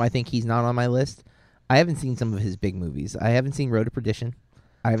part of the reason why I think he's not on my list. I haven't seen some of his big movies. I haven't seen Road to Perdition.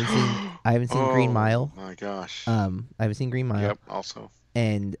 I haven't seen Green Mile. Oh my gosh. I haven't seen Green Mile. Yep. Also.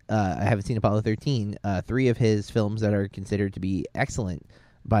 And I haven't seen Apollo 13. 3 of his films that are considered to be excellent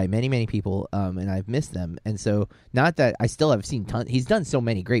by many, many people, and I've missed them. And so, not that I still have seen tons. He's done so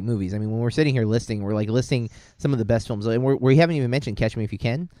many great movies. I mean, when we're sitting here listing, we're listing some of the best films, and we haven't even mentioned Catch Me If You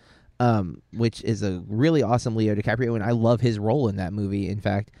Can. which is a really awesome Leo DiCaprio, and I love his role in that movie. In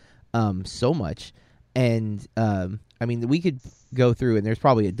fact, so much. And I mean, we could go through, and there's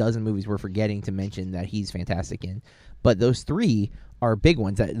probably a dozen movies we're forgetting to mention that he's fantastic in. But those three are big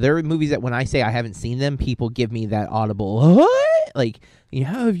ones. They're movies that when I say I haven't seen them, people give me that audible, what? Like,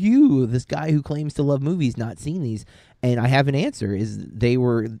 how have you, this guy who claims to love movies, not seen these? And I have an answer, is they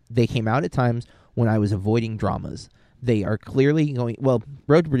came out at times when I was avoiding dramas. They are clearly going, well,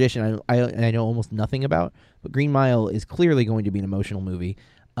 Road to Perdition I know almost nothing about, but Green Mile is clearly going to be an emotional movie,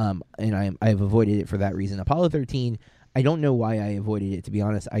 and I've avoided it for that reason. Apollo 13, I don't know why I avoided it, to be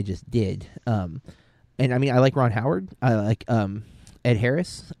honest, I just did. And I mean, I like Ron Howard, I like Ed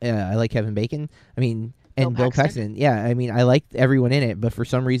Harris, I like Kevin Bacon, I mean, and Bill Paxton. Yeah, I mean, I liked everyone in it, but for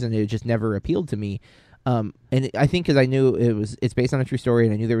some reason it just never appealed to me. And I think because I knew it's based on a true story,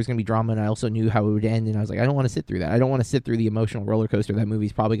 and I knew there was going to be drama, and I also knew how it would end, and I was like, I don't want to sit through that. I don't want to sit through the emotional roller coaster that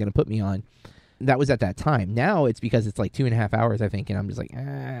movie's probably going to put me on. That was at that time. Now it's because it's like 2.5 hours, I think, and I'm just like,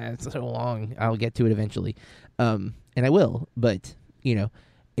 it's so long. I'll get to it eventually, and I will. But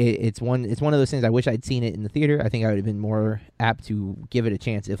it's one of those things. I wish I'd seen it in the theater. I think I would have been more apt to give it a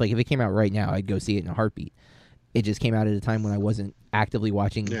chance. If it came out right now, I'd go see it in a heartbeat. It just came out at a time when I wasn't actively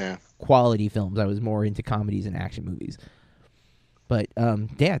watching quality films. I was more into comedies and action movies. But,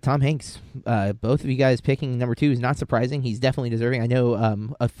 Tom Hanks, both of you guys picking number 2 is not surprising. He's definitely deserving. I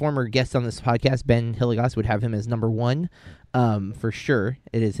know a former guest on this podcast, Ben Hilligoss, would have him as number 1 for sure.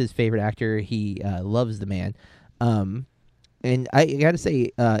 It is his favorite actor. He loves the man. And I got to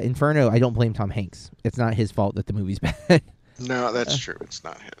say, Inferno, I don't blame Tom Hanks. It's not his fault that the movie's bad. No, that's true. It's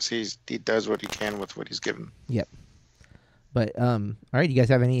not his. He does what he can with what he's given. Yep. But all right, you guys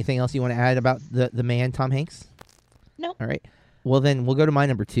have anything else you want to add about the man Tom Hanks? No. All right. Well, then we'll go to my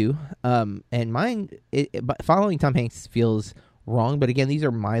number 2. And mine, following Tom Hanks feels wrong, but again, these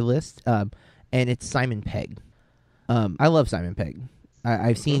are my list. And it's Simon Pegg. I love Simon Pegg.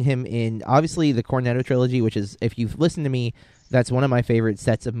 I've seen him in obviously the Cornetto trilogy, which is, if you've listened to me, that's one of my favorite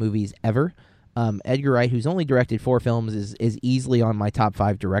sets of movies ever. Edgar Wright, who's only directed 4 films, is easily on my top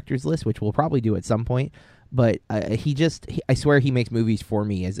 5 directors list, which we'll probably do at some point. But I swear he makes movies for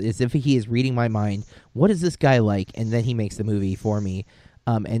me, as if he is reading my mind. What is this guy like? And then he makes the movie for me.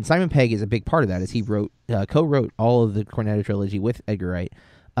 And Simon Pegg is a big part of that, as he co-wrote all of the Cornetto trilogy with Edgar Wright.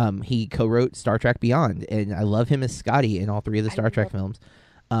 He co-wrote Star Trek Beyond, and I love him as Scotty in all 3 of the Star Trek films.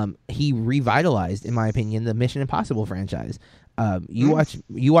 He revitalized, in my opinion, the Mission Impossible franchise. You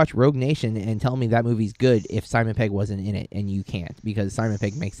watch Rogue Nation and tell me that movie's good if Simon Pegg wasn't in it, and you can't, because Simon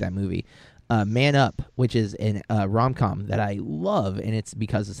Pegg makes that movie. Man Up, which is a rom-com that I love, and it's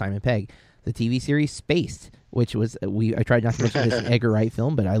because of Simon Pegg. The TV series Spaced, which was I tried not to mention this an Edgar Wright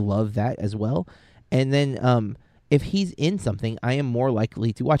film, but I love that as well. And then if he's in something, I am more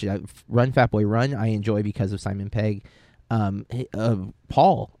likely to watch it. Run, Fat Boy, Run, I enjoy because of Simon Pegg.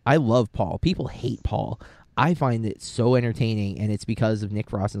 Paul, I love Paul. People hate Paul. I find it so entertaining, and it's because of Nick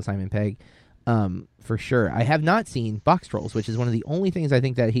Frost and Simon Pegg, for sure. I have not seen Box Trolls, which is one of the only things I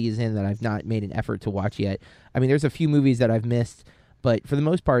think that he is in that I've not made an effort to watch yet. I mean, there's a few movies that I've missed, but for the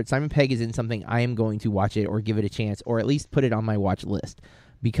most part, Simon Pegg is in something I am going to watch it or give it a chance, or at least put it on my watch list,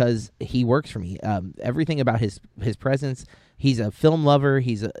 because he works for me. Everything about his presence. He's a film lover.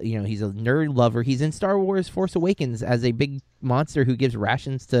 He's a nerd lover. He's in Star Wars Force Awakens as a big monster who gives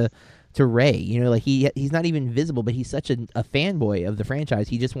rations to Rey. He's not even visible, but he's such a fanboy of the franchise.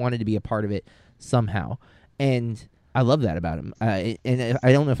 He just wanted to be a part of it somehow, and I love that about him. And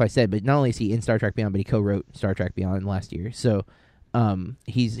I don't know if I said, but not only is he in Star Trek Beyond, but he co-wrote Star Trek Beyond last year. So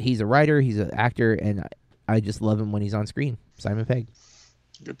he's a writer, he's an actor, and I just love him when he's on screen. Simon Pegg.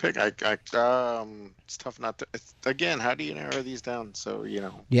 Good pick. It's tough not to. Again, how do you narrow these down? So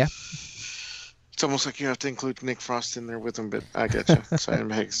Yeah. It's almost like you have to include Nick Frost in there with him, but I get you. Simon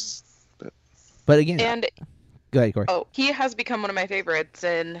Pegg's. But again, and go ahead, Corey. Oh, he has become one of my favorites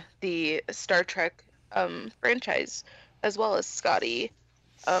in the Star Trek franchise, as well as Scotty.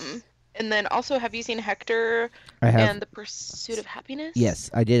 And then also, have you seen Hector and the Pursuit of Happiness? Yes,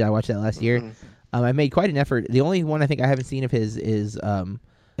 I did. I watched that last year. I made quite an effort. The only one I think I haven't seen of his is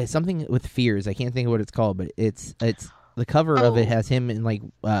something with fears. I can't think of what it's called, but it's the cover of it has him in like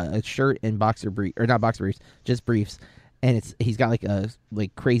a shirt and boxer brief, or not boxer briefs, just briefs, and he's got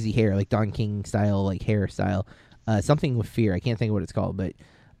like crazy hair, like Don King style, like hairstyle. Something with fear. I can't think of what it's called, but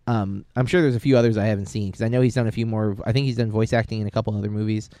I'm sure there's a few others I haven't seen, because I know he's done a few more. I think he's done voice acting in a couple other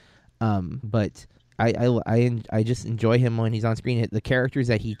movies. But I just enjoy him when he's on screen. The characters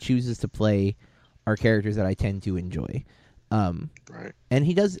that he chooses to play are characters that I tend to enjoy. Right. And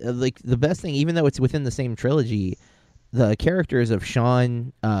he does like the best thing, even though it's within the same trilogy. the characters of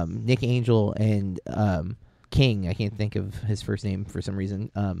Sean, Nick Angel, and King. I can't think of his first name for some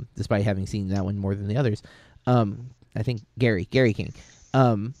reason, despite having seen that one more than the others. I think Gary King.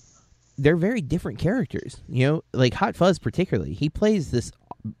 They're very different characters. You know, like Hot Fuzz particularly. He plays this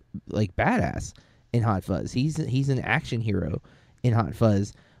like badass in Hot Fuzz. He's an action hero in Hot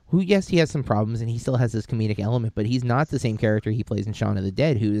Fuzz. Who, yes, he has some problems and he still has this comedic element, but he's not the same character he plays in Shaun of the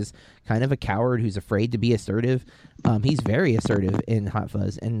Dead, who is kind of a coward, who's afraid to be assertive. He's very assertive in Hot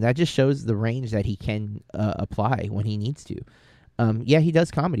Fuzz, and that just shows the range that he can apply when he needs to. Yeah, he does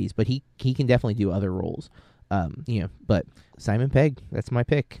comedies, but he can definitely do other roles. But Simon Pegg, that's my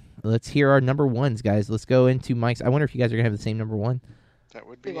pick. Let's hear our number ones, guys. Let's go into Mike's. I wonder if you guys are going to have the same number one. That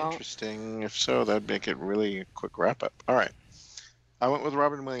would be interesting. If so, that'd make it really a quick wrap up. All right. I went with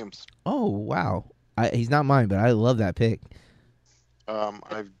Robin Williams. Oh, wow. He's not mine, but I love that pick.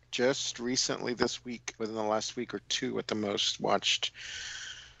 I've just recently this week, within the last week or two at the most, watched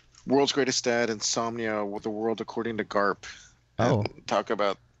World's Greatest Dad, Insomnia, The World According to Garp. Oh. And talk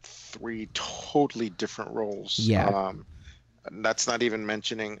about 3 totally different roles. Yeah. That's not even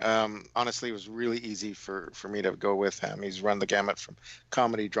mentioning. Honestly, it was really easy for me to go with him. He's run the gamut from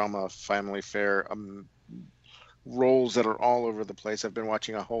comedy, drama, family fare, roles that are all over the place. I've been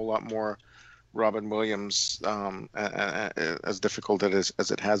watching a whole lot more Robin Williams, as difficult as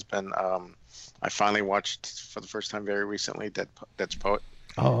it has been. I finally watched for the first time very recently Dead Poet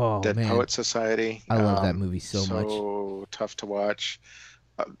Society. I love that movie so much. So tough to watch.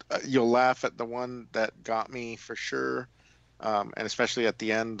 You'll laugh at the one that got me for sure, and especially at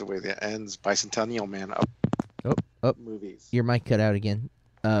the end, the way it ends. Bicentennial Man. Movies. Your mic cut out again.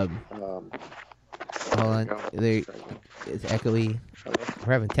 Hold on. It's echoey.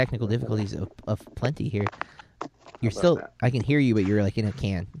 We're having technical difficulties of plenty here. You're still... That? I can hear you, but you're like in a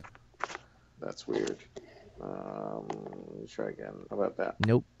can. That's weird. Let me try again. How about that?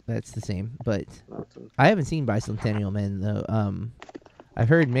 Nope, that's the same. But nothing. I haven't seen Bicentennial Man, though. I've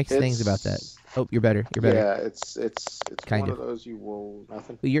heard mixed things about that. Oh, you're better. Yeah, it's kind of those you will...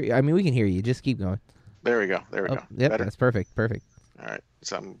 Nothing? I mean, we can hear you. Just keep going. There we go. Go. Yep, better? That's perfect. All right,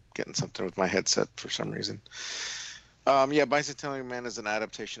 so I'm getting something with my headset for some reason. Bicentennial Man is an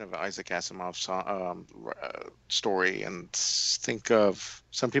adaptation of Isaac Asimov's story, and think of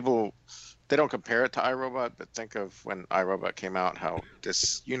some people. They don't compare it to iRobot, but think of when iRobot came out, how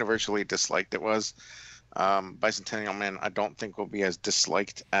universally disliked it was. Bicentennial Man, I don't think will be as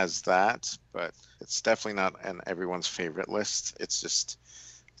disliked as that, but it's definitely not on everyone's favorite list. It's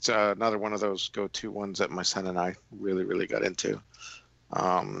another one of those go-to ones that my son and I really, really got into.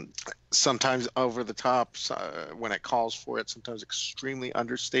 Sometimes over the top when it calls for it, sometimes extremely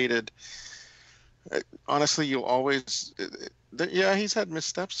understated. Honestly, you'll always... he's had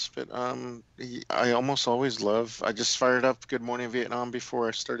missteps, but I almost always love... I just fired up Good Morning Vietnam before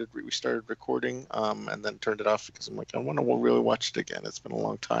we started recording, and then turned it off because I'm like, I want to really watch it again. It's been a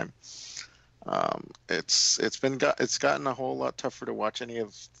long time. It's gotten a whole lot tougher to watch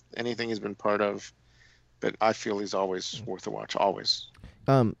anything he's been part of, but I feel he's always worth a watch. Always.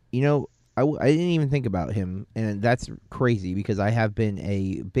 I didn't even think about him, and that's crazy because I have been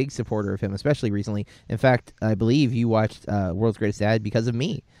a big supporter of him, especially recently. In fact, I believe you watched World's Greatest Dad because of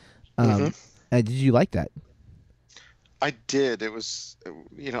me. Did you like that? I did. It was,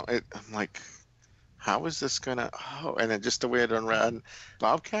 I'm like, how is this gonna? Oh, and then just the way it unran.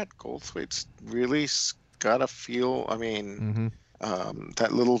 Bobcat Goldthwait's really got a feel. I mean,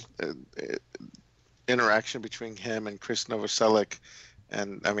 that little interaction between him and Chris Novoselic,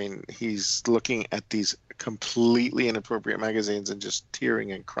 and I mean, he's looking at these completely inappropriate magazines and just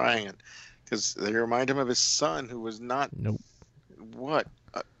tearing and crying, and because they remind him of his son, who was not. Nope. What?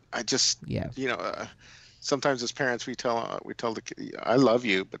 I just. Yeah. Sometimes as parents we tell the kid, I love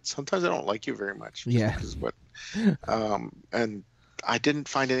you, but sometimes I don't like you very much. Yeah. And I didn't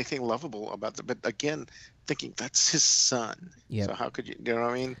find anything lovable about it. But again, thinking that's his son. Yeah. So how could you know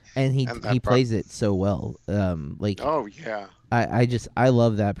what I mean? And he plays it so well. Oh yeah. I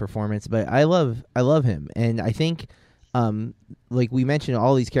love that performance, but I love him, and I think like we mentioned,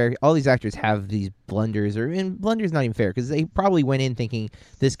 all these actors have these blunders, and blunders not even fair because they probably went in thinking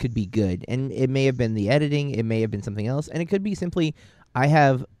this could be good, and it may have been the editing, it may have been something else, and it could be simply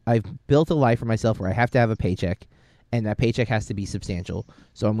I've built a life for myself where I have to have a paycheck, and that paycheck has to be substantial.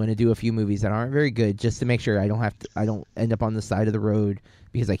 So I'm going to do a few movies that aren't very good just to make sure I don't end up on the side of the road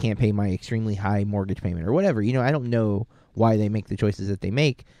because I can't pay my extremely high mortgage payment or whatever. I don't know why they make the choices that they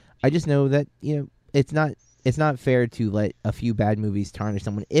make. I just know that it's not fair to let a few bad movies tarnish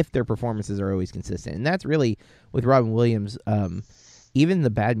someone if their performances are always consistent. And that's really with Robin Williams. Even the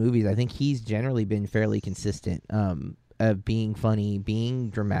bad movies, I think he's generally been fairly consistent. being funny, being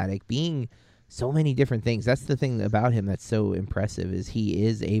dramatic, being so many different things. That's the thing about him that's so impressive, is he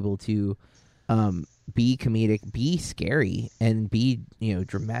is able to be comedic, be scary, and be,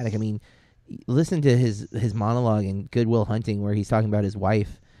 dramatic. I mean, listen to his monologue in Good Will Hunting where he's talking about his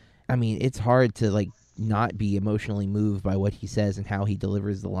wife. I mean, it's hard to like not be emotionally moved by what he says and how he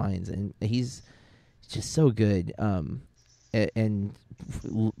delivers the lines, and he's just so good. And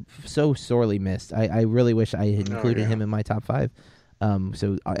so sorely missed. I really wish I had included him in my top 5.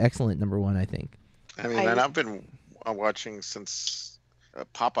 So excellent number 1, I think. I mean, and I've been watching since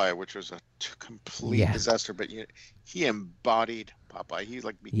Popeye, which was a complete disaster, but he embodied Popeye. He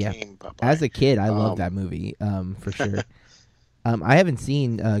like became Popeye. As a kid, I loved that movie, for sure. I haven't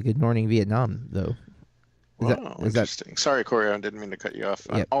seen Good Morning Vietnam, though. Interesting. Sorry, Corey, I didn't mean to cut you off.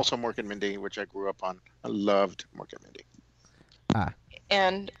 Yep. Also, Mork and Mindy, which I grew up on. I loved Mork and Mindy.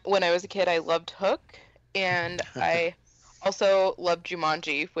 And when I was a kid, I loved Hook, and I also loved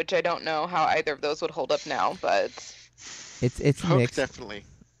Jumanji, which I don't know how either of those would hold up now, but it's Hook mixed. Definitely.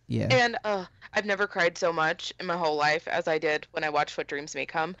 Yeah. And I've never cried so much in my whole life as I did when I watched What Dreams May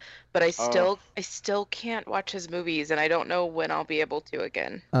Come, but I still can't watch his movies, and I don't know when I'll be able to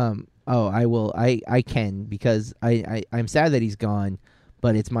again. I will. I can, because I'm sad that he's gone,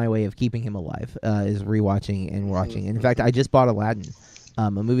 but it's my way of keeping him alive, is rewatching and watching. And in fact, I just bought Aladdin, a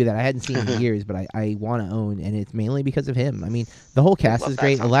movie that I hadn't seen in years, but I want to own, and it's mainly because of him. I mean, the whole cast is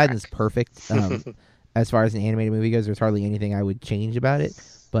great. Aladdin's perfect. As far as an animated movie goes, there's hardly anything I would change about it.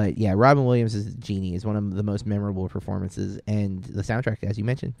 But yeah, Robin Williams as Genie is one of the most memorable performances, and the soundtrack, as you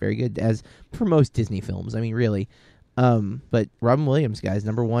mentioned, very good, as for most Disney films. I mean, really. But Robin Williams, guys,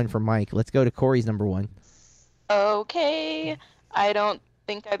 number 1 for Mike. Let's go to Corey's number 1. Okay. I don't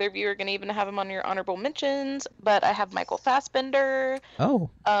think either of you are going to even have him on your honorable mentions, but I have Michael Fassbender. Oh.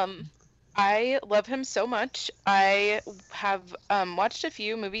 I love him so much. I have watched a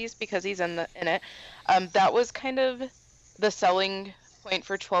few movies because he's in it. That was kind of the selling point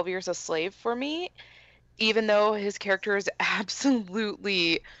for 12 Years a Slave for me, even though his character is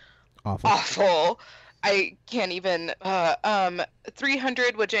absolutely awful. I can't even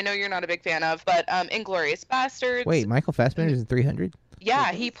 300, which I know you're not a big fan of, but Inglourious Basterds. Wait, Michael Fassbender is in 300?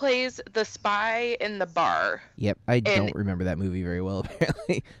 Yeah, he plays the spy in the bar. Yep, I don't remember that movie very well,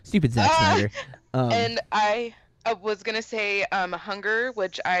 apparently. Stupid Zack Snyder. And I was going to say Hunger,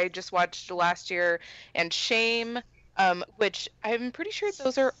 which I just watched last year, and Shame, which I'm pretty sure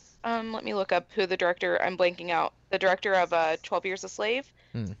those are, let me look up who the director, I'm blanking out, the director of 12 Years a Slave.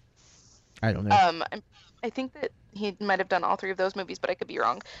 I don't know. I think that he might have done all 3 of those movies, but I could be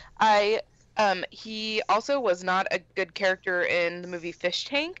wrong. He also was not a good character in the movie Fish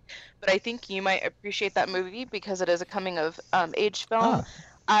Tank, but I think you might appreciate that movie because it is a coming of age film.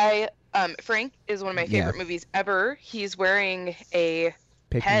 Frank is one of my favorite movies ever. He's wearing a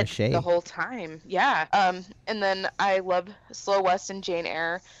head the whole time. Yeah. And then I love Slow West and Jane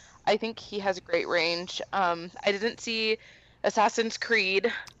Eyre. I think he has a great range. I didn't see Assassin's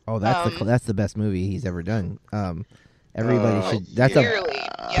Creed. Oh, that's the best movie he's ever done. Everybody should. That's clearly,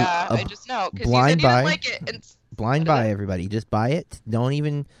 I just know because you said you didn't like it. Blind buy, everybody. Just buy it.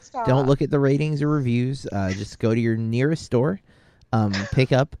 Don't look at the ratings or reviews. Just go to your nearest store.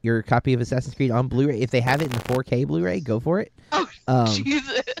 Pick up your copy of Assassin's Creed on Blu-ray. If they have it in 4K Blu-ray, go for it. Oh,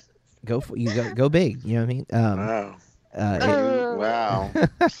 Jesus! Go big. You know what I mean? Wow.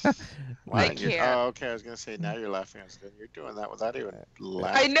 I can't. Oh, okay. I was gonna say now you're laughing. You're doing that without even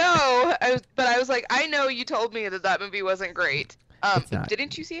laughing. I know. I was like, I know you told me that movie wasn't great.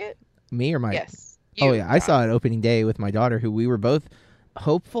 Didn't you see it? Me or Mike? Yes. Oh yeah, I saw it opening day with my daughter, who we were both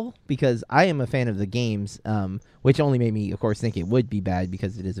hopeful because I am a fan of the games, which only made me, of course, think it would be bad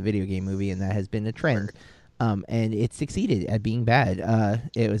because it is a video game movie, and that has been a trend. And it succeeded at being bad.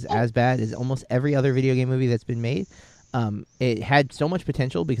 It was as bad as almost every other video game movie that's been made. It had so much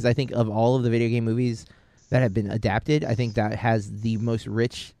potential because I think of all of the video game movies that have been adapted, I think that has the most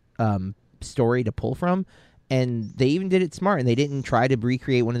rich story to pull from. And they even did it smart, and they didn't try to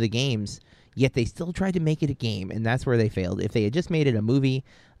recreate one of the games, yet they still tried to make it a game, and that's where they failed. If they had just made it a movie,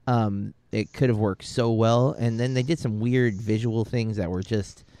 it could have worked so well. And then they did some weird visual things that were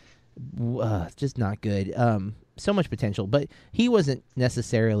just not good. So much potential, but he wasn't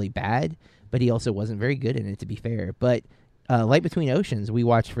necessarily bad, but he also wasn't very good in it, to be fair. But Light Between Oceans, we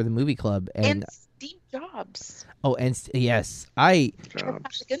watched for the movie club, and Steve Jobs. Oh, and yes,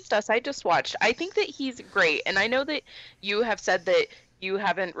 Against Us, I just watched. I think that he's great, and I know that you have said that you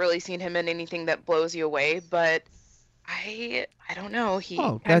haven't really seen him in anything that blows you away, but I don't know. He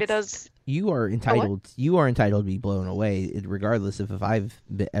kind of does. You are entitled. You are entitled to be blown away, regardless of if I've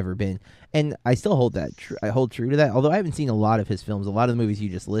ever been. And I still hold that. I hold true to that. Although I haven't seen a lot of his films. A lot of the movies you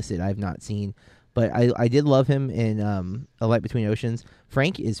just listed, I've not seen. But I did love him in A Light Between Oceans.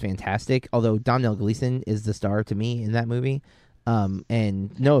 Frank is fantastic. Although Domhnall Gleeson is the star to me in that movie.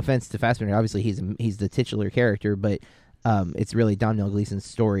 And no offense to Fassbender, obviously he's the titular character, but it's really Domhnall Gleeson's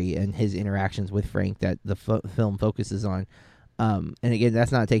story and his interactions with Frank that the film focuses on. And again,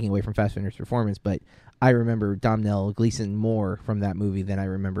 that's not taking away from Fassbender's performance, but I remember Domhnall Gleeson more from that movie than I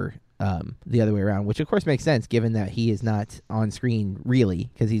remember the other way around, which of course makes sense given that he is not on screen really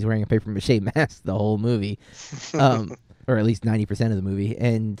because he's wearing a papier-mâché mask the whole movie, or at least 90% of the movie.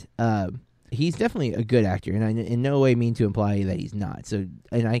 And he's definitely a good actor, and I in no way mean to imply that he's not. So,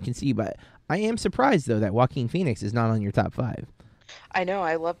 and I can see, but I am surprised though that Joaquin Phoenix is not on your top 5. I know,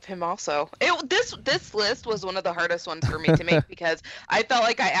 I loved him also. This list was one of the hardest ones for me to make because I felt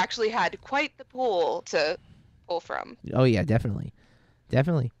like I actually had quite the pool to pull from. Oh yeah, definitely.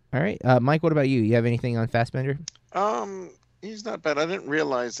 All right, Mike, what about you? You have anything on Fassbender? He's not bad. I didn't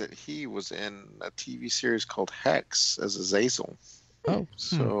realize that he was in a TV series called Hex as Azazel. Oh,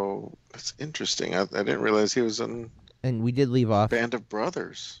 so that's interesting. I didn't realize he was in. And we did leave off Band of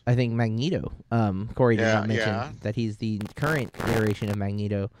Brothers. I think Magneto. Corey did not mention yeah. that he's the current iteration of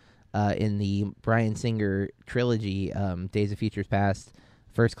Magneto in the Bryan Singer trilogy, Days of Futures Past,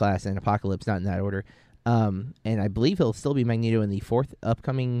 First Class, and Apocalypse, not in that order. And I believe he'll still be Magneto in the 4th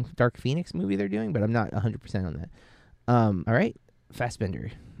upcoming Dark Phoenix movie they're doing, but I'm not 100% on that. All right,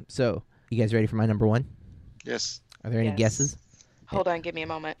 Fassbender. So, you guys ready for my number 1? Yes. Are there any guesses? Hold on, give me a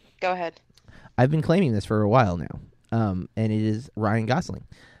moment. Go ahead. I've been claiming this for a while now. And it is Ryan Gosling.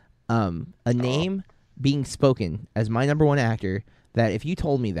 A name being spoken as my number 1 actor that if you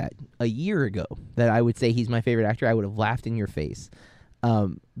told me that a year ago that I would say he's my favorite actor, I would have laughed in your face.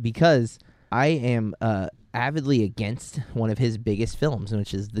 Because I am avidly against one of his biggest films,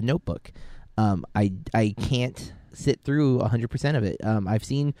 which is The Notebook. I can't sit through 100% of it. I've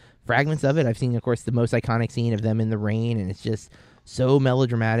seen fragments of it. I've seen, of course, the most iconic scene of them in the rain, and it's just so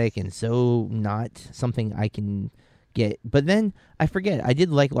melodramatic and so not something I can get. But then I forget. I did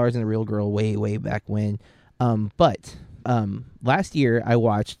like Lars and the Real Girl way, way back when. But last year I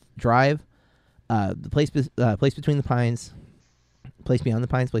watched Drive, The Place Between the Pines, Place Beyond the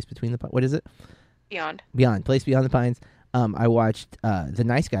Pines, Place Between the Pines. What is it? Beyond, Place Beyond the Pines. I watched The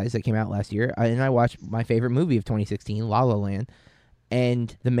Nice Guys that came out last year, and I watched my favorite movie of 2016, La La Land.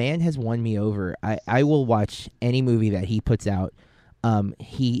 And the man has won me over. I will watch any movie that he puts out.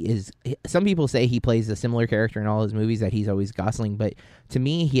 He is. Some people say he plays a similar character in all his movies, that he's always Gosling, but to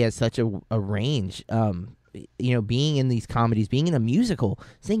me, he has such a range. Being in these comedies, being in a musical,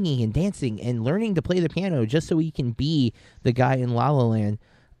 singing and dancing, and learning to play the piano just so he can be the guy in La La Land.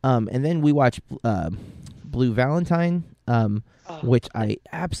 And then we watch Blue Valentine, which I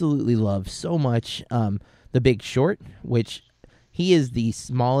absolutely love so much. The Big Short, which he is the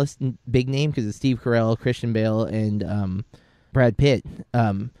smallest big name because it's Steve Carell, Christian Bale, and Brad Pitt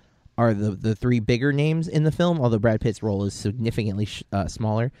are the 3 bigger names in the film, although Brad Pitt's role is significantly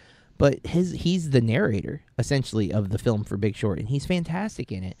smaller. But he's the narrator, essentially, of the film for Big Short, and he's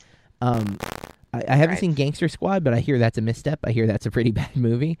fantastic in it. I haven't seen Gangster Squad, but I hear that's a misstep. I hear that's a pretty bad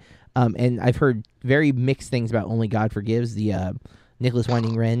movie. And I've heard very mixed things about Only God Forgives, the Nicholas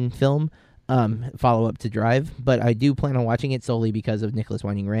Winding Refn film, follow-up to Drive. But I do plan on watching it solely because of Nicholas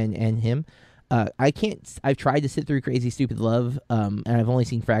Winding Refn and him. I've tried to sit through Crazy Stupid Love, and I've only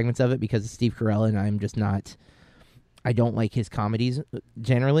seen fragments of it because of Steve Carell, and I'm just not... I don't like his comedies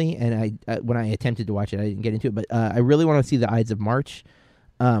generally, and when I attempted to watch it, I didn't get into it. But I really want to see The Ides of March,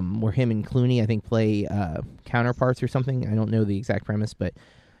 where him and Clooney, I think, play counterparts or something. I don't know the exact premise, but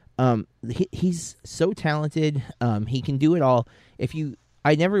he's so talented. He can do it all.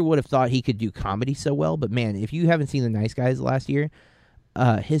 I never would have thought he could do comedy so well, but man, if you haven't seen The Nice Guys last year,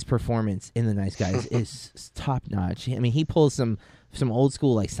 his performance in The Nice Guys is top notch. I mean, he pulls some old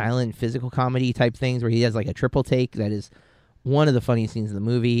school like silent physical comedy type things where he has like a triple take that is one of the funniest scenes in the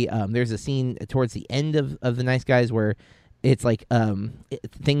movie. There's a scene towards the end of The Nice Guys where it's like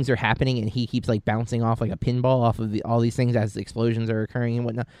things are happening and he keeps like bouncing off like a pinball off of all these things as explosions are occurring and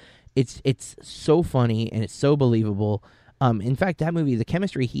whatnot. It's so funny and it's so believable. In fact, that movie, the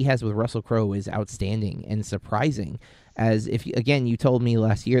chemistry he has with Russell Crowe is outstanding and surprising. As if, again, you told me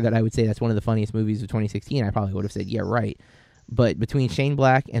last year that I would say that's one of the funniest movies of 2016, I probably would have said, yeah, right. But between Shane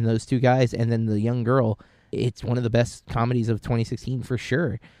Black and those 2 guys and then the young girl, it's one of the best comedies of 2016 for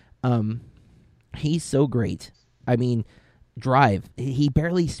sure. He's so great. I mean, Drive, he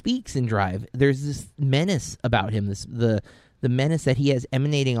barely speaks in Drive. There's this menace about him, the the menace that he has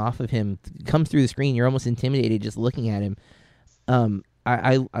emanating off of him comes through the screen. You're almost intimidated just looking at him.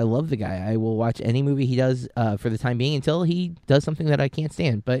 I love the guy. I will watch any movie he does for the time being until he does something that I can't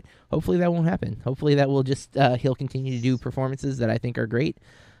stand. But hopefully that won't happen. Hopefully that will just he'll continue to do performances that I think are great.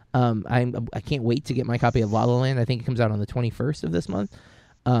 I can't wait to get my copy of La La Land. I think it comes out on the 21st of this month.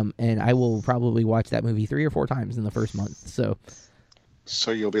 And I will probably watch that movie 3 or 4 times in the first month.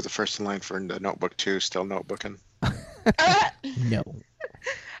 So you'll be the first in line for the Notebook 2, still notebooking. No.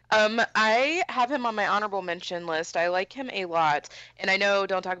 I have him on my honorable mention list. I like him a lot, and I know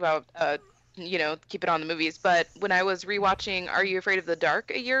don't talk about keep it on the movies, but when I was rewatching Are You Afraid of the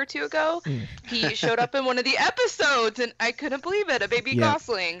Dark a year or two ago, he showed up in one of the episodes, and I couldn't believe it. A baby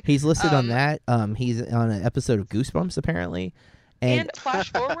Gosling. He's listed on that. He's on an episode of Goosebumps apparently, and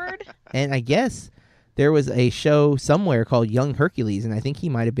Flash Forward. And I guess there was a show somewhere called Young Hercules, and I think he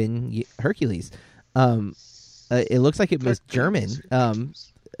might have been Hercules. It looks like it was German.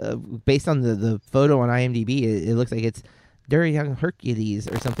 Based on the photo on IMDb, it looks like it's Der Young Hercules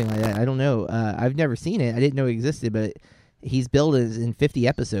or something like that. I don't know. I've never seen it. I didn't know it existed, but he's billed as in 50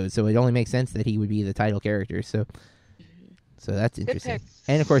 episodes, so it only makes sense that he would be the title character. So that's interesting. Pick.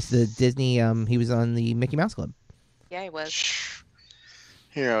 And of course, the Disney. He was on the Mickey Mouse Club. Yeah, he was.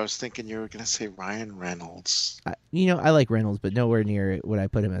 Here, I was thinking you were going to say Ryan Reynolds. I like Reynolds, but nowhere near what I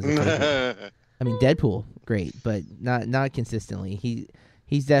put him as. I mean, Deadpool, great, but not consistently.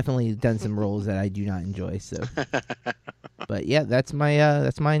 He's definitely done some roles that I do not enjoy. So, but yeah, that's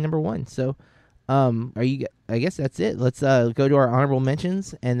my number one. So, I guess that's it. Let's go to our honorable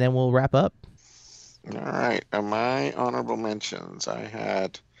mentions, and then we'll wrap up. All right, my honorable mentions. I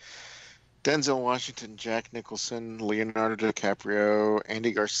had Denzel Washington, Jack Nicholson, Leonardo DiCaprio,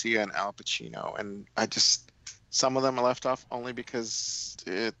 Andy Garcia, and Al Pacino. And some of them I left off only because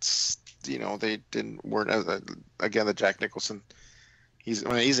it's they weren't as again the Jack Nicholson. He's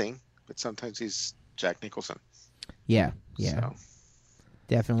amazing, but sometimes he's Jack Nicholson. Yeah. So.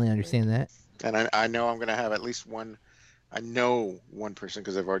 Definitely understand that. And I know I'm going to have at least one. I know one person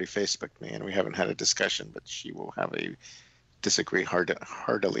because I've already Facebooked me, and we haven't had a discussion, but she will have a disagree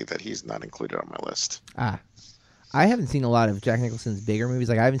heartily that he's not included on my list. I haven't seen a lot of Jack Nicholson's bigger movies.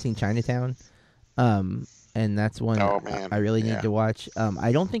 Like I haven't seen Chinatown, and that's one I really need to watch.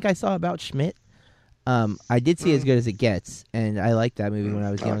 I don't think I saw About Schmidt. I did see As Good as It Gets, and I liked that movie when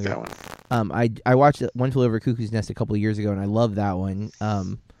I was younger. Like that one. I watched One Flew Over Cuckoo's Nest a couple of years ago, and I love that one.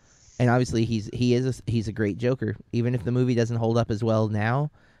 And obviously he's a great Joker, even if the movie doesn't hold up as well now.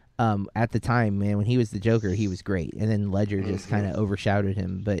 At the time, man, when he was the Joker, he was great, and then Ledger just kind of overshadowed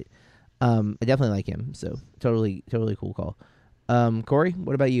him. But I definitely like him, so totally cool call. Corey,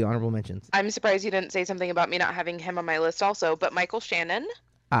 what about you? Honorable mentions. I'm surprised you didn't say something about me not having him on my list also, but Michael Shannon.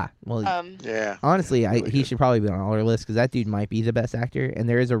 Well, yeah. Honestly, he should probably be on all our lists because that dude might be the best actor, and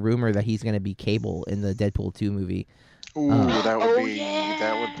there is a rumor that he's going to be Cable in the Deadpool 2 movie. Ooh, that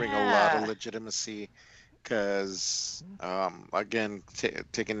would bring a lot of legitimacy. Because again,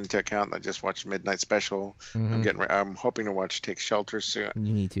 taking into account I just watched Midnight Special, I'm hoping to watch Take Shelter soon.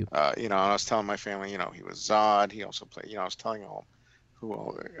 You need to. I was telling my family, he was Zod. He also played. I was telling them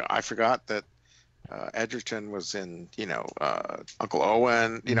who I forgot that. Edgerton was in, Uncle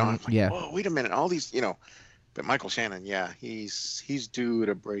Owen. I'm like, whoa, wait a minute, all these, but Michael Shannon, he's due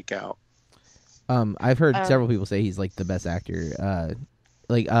to break out. I've heard several people say he's like the best actor.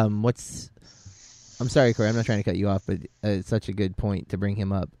 I'm sorry, Corey, I'm not trying to cut you off, but it's such a good point to bring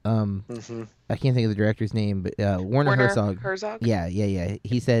him up. I can't think of the director's name, but Werner Herzog. Yeah.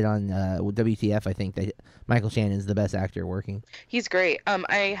 He said on WTF, I think, that Michael Shannon's the best actor working. He's great.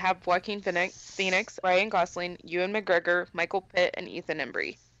 I have Joaquin Phoenix, Ryan Gosling, Ewan McGregor, Michael Pitt, and Ethan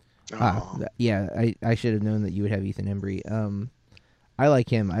Embry. I should have known that you would have Ethan Embry. I like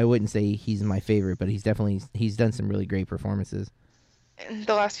him. I wouldn't say he's my favorite, but he's done some really great performances. In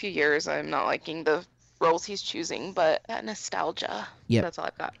the last few years, I'm not liking the roles he's choosing, but that nostalgia. Yeah, that's all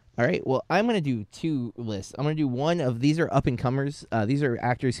I've got. All right. Well, I'm going to do 2 lists. I'm going to do one of these are up and comers. These are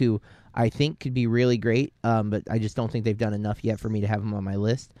actors who I think could be really great, but I just don't think they've done enough yet for me to have them on my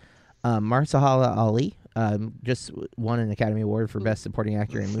list. Mahershala Ali just won an Academy Award for Best Supporting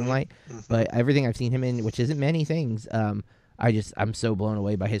Actor in Moonlight, but everything I've seen him in, which isn't many things, I'm so blown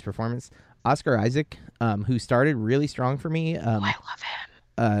away by his performance. Oscar Isaac, who started really strong for me. I love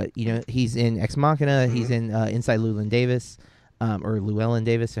him. He's in Ex Machina. He's in Inside Llewyn Davis, or Llewellyn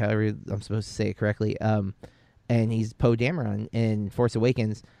Davis, however I'm supposed to say it correctly. And he's Poe Dameron in Force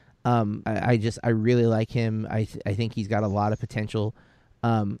Awakens. I really like him. I think he's got a lot of potential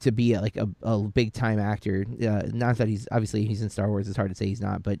to be a big time actor. Not that he's in Star Wars. It's hard to say he's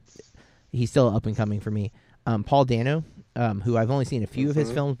not, but he's still up and coming for me. Paul Dano, who I've only seen a few of his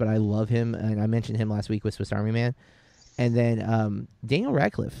Mhm. films, but I love him, and I mentioned him last week with Swiss Army Man. And then Daniel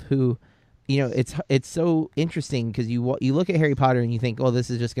Radcliffe, who, it's so interesting because you look at Harry Potter and you think, oh, this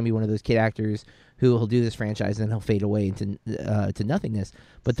is just going to be one of those kid actors who will do this franchise and then he'll fade away into to nothingness.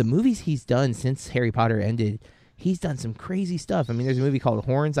 But the movies he's done since Harry Potter ended, he's done some crazy stuff. I mean, there's a movie called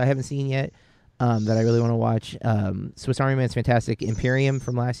Horns I haven't seen yet that I really want to watch. Swiss Army Man's fantastic. Imperium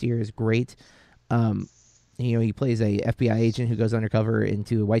from last year is great. He plays a FBI agent who goes undercover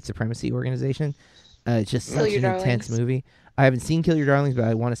into a white supremacy organization. It's just Kill such Your an intense Darlings. movie. I haven't seen Kill Your Darlings, but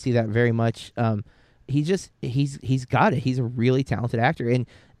I want to see that very much. He's got it. He's a really talented actor, and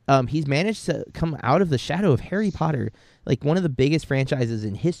he's managed to come out of the shadow of Harry Potter, like one of the biggest franchises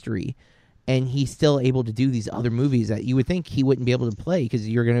in history, and he's still able to do these other movies that you would think he wouldn't be able to play because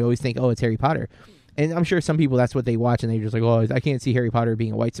you're going to always think, oh, it's Harry Potter. And I'm sure some people, that's what they watch, and they're just like, oh, I can't see Harry Potter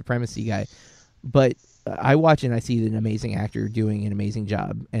being a white supremacy guy. But I watch and I see an amazing actor doing an amazing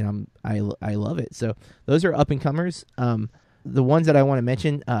job, and I love it. So those are up and comers. The ones that I want to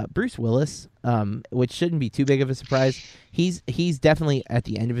mention, Bruce Willis, which shouldn't be too big of a surprise. He's definitely at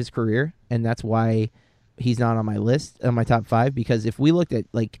the end of his career, and that's why he's not on my list, on my top 5. Because if we looked at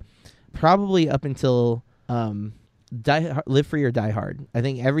probably up until Live Free or Die Hard, I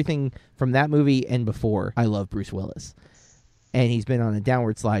think everything from that movie and before, I love Bruce Willis. And he's been on a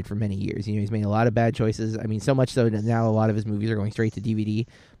downward slide for many years. He's made a lot of bad choices. I mean, so much so that now a lot of his movies are going straight to DVD.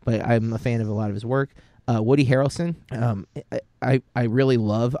 But I'm a fan of a lot of his work. Woody Harrelson, I really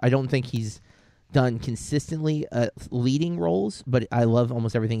love. I don't think he's done consistently leading roles, but I love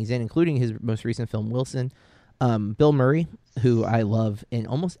almost everything he's in, including his most recent film, Wilson. Bill Murray, who I love in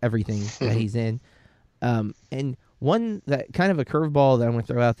almost everything that he's in. And one that kind of a curveball that I'm going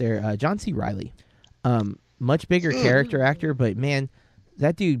to throw out there, John C. Reilly. Much bigger character actor, but man,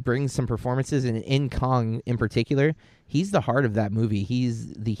 that dude brings some performances, and in Kong in particular, he's the heart of that movie.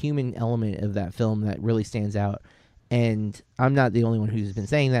 He's the human element of that film that really stands out. And I'm not the only one who's been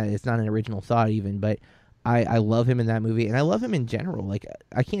saying that. It's not an original thought even, but I love him in that movie, and I love him in general. Like,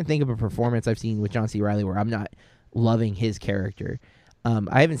 I can't think of a performance I've seen with John C. Reilly where I'm not loving his character.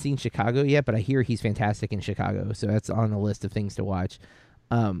 I haven't seen Chicago yet, but I hear he's fantastic in Chicago, so that's on the list of things to watch.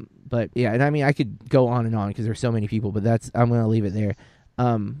 But yeah, and I mean, I could go on and on because there's so many people, but I'm going to leave it there.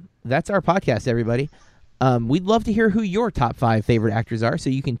 That's our podcast, everybody. We'd love to hear who your top 5 favorite actors are, so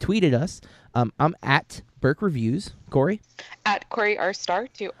you can tweet at us. I'm at Burke Reviews. Corey? At Corey R. Star,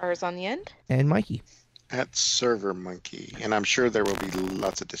 2 R's on the end. And Mikey. At Server Monkey, and I'm sure there will be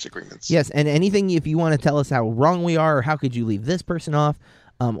lots of disagreements. Yes, and anything if you want to tell us how wrong we are, or how could you leave this person off,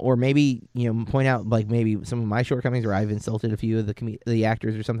 or maybe point out maybe some of my shortcomings, or I've insulted a few of the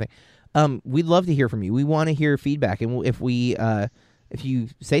actors or something. We'd love to hear from you. We want to hear feedback, and if you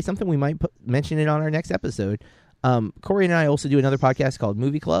say something, we might mention it on our next episode. Corey and I also do another podcast called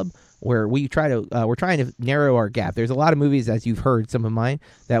Movie Club, where we're trying to narrow our gap. There's a lot of movies, as you've heard, some of mine,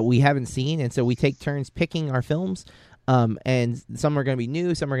 that we haven't seen, and so we take turns picking our films, and some are going to be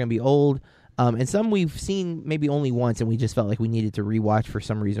new, some are going to be old, and some we've seen maybe only once, and we just felt like we needed to rewatch for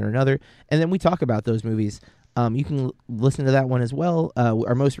some reason or another, and then we talk about those movies. You can listen to that one as well.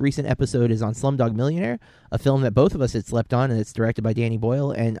 Our most recent episode is on Slumdog Millionaire, a film that both of us had slept on, and it's directed by Danny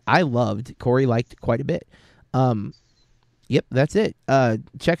Boyle, and I loved. Corey liked quite a bit. Yep, that's it.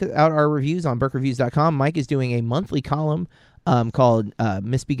 Check out our reviews on burkereviews.com. Mike is doing a monthly column called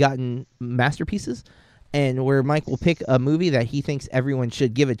Misbegotten Masterpieces, and where Mike will pick a movie that he thinks everyone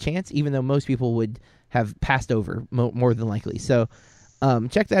should give a chance, even though most people would have passed over more than likely. So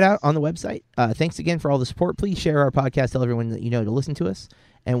check that out on the website. Thanks again for all the support. Please share our podcast. Tell everyone that you know to listen to us.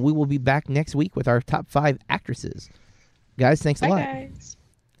 And we will be back next week with our top 5 actresses. Guys, thanks a Bye, lot. guys.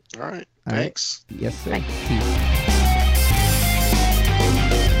 All right. All right. Thanks. Yes, sir. Bye. Peace.